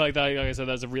 so, like I said,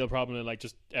 that's a real problem in, like,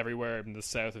 just everywhere in the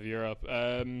south of Europe.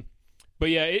 But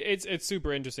yeah, it's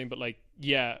super interesting. But, like,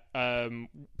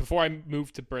 before I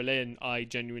moved to Berlin, I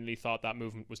genuinely thought that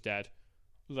movement was dead.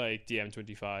 Like,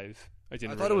 DiEM25. I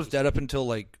thought it was dead up until,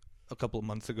 like, a couple of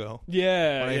months ago.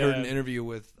 Yeah. When I heard an interview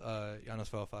with Yanis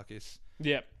Varoufakis.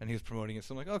 Yeah. And he was promoting it.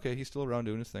 So I'm like, okay, he's still around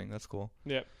doing his thing. That's cool.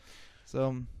 Yeah.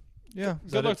 So, yeah.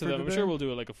 Good luck to them. I'm sure we'll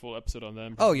do a full episode on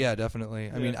them. Oh, yeah,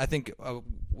 definitely. I mean, I think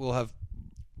we'll have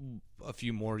a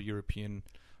few more European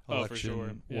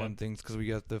election one things because we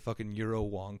got the fucking Euro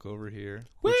wonk over here,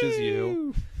 which is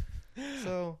you.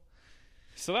 So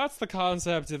that's the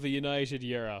concept of a united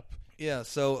Europe. Yeah.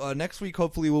 So next week,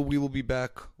 hopefully, we will be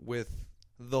back with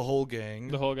the whole gang.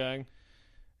 The whole gang.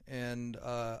 And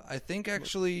I think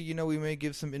actually, we may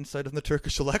give some insight on the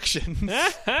Turkish elections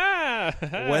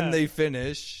when they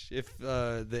finish. If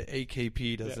the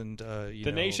AKP doesn't,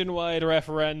 the nationwide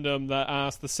referendum that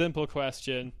asked the simple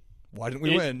question. Why didn't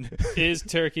we win? Is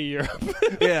Turkey Europe?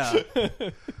 Yeah.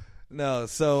 No,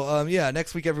 so,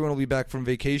 next week everyone will be back from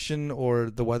vacation or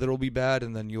the weather will be bad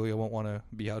and then Yulia won't want to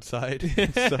be outside.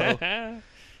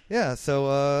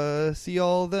 So, see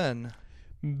y'all then.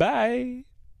 Bye.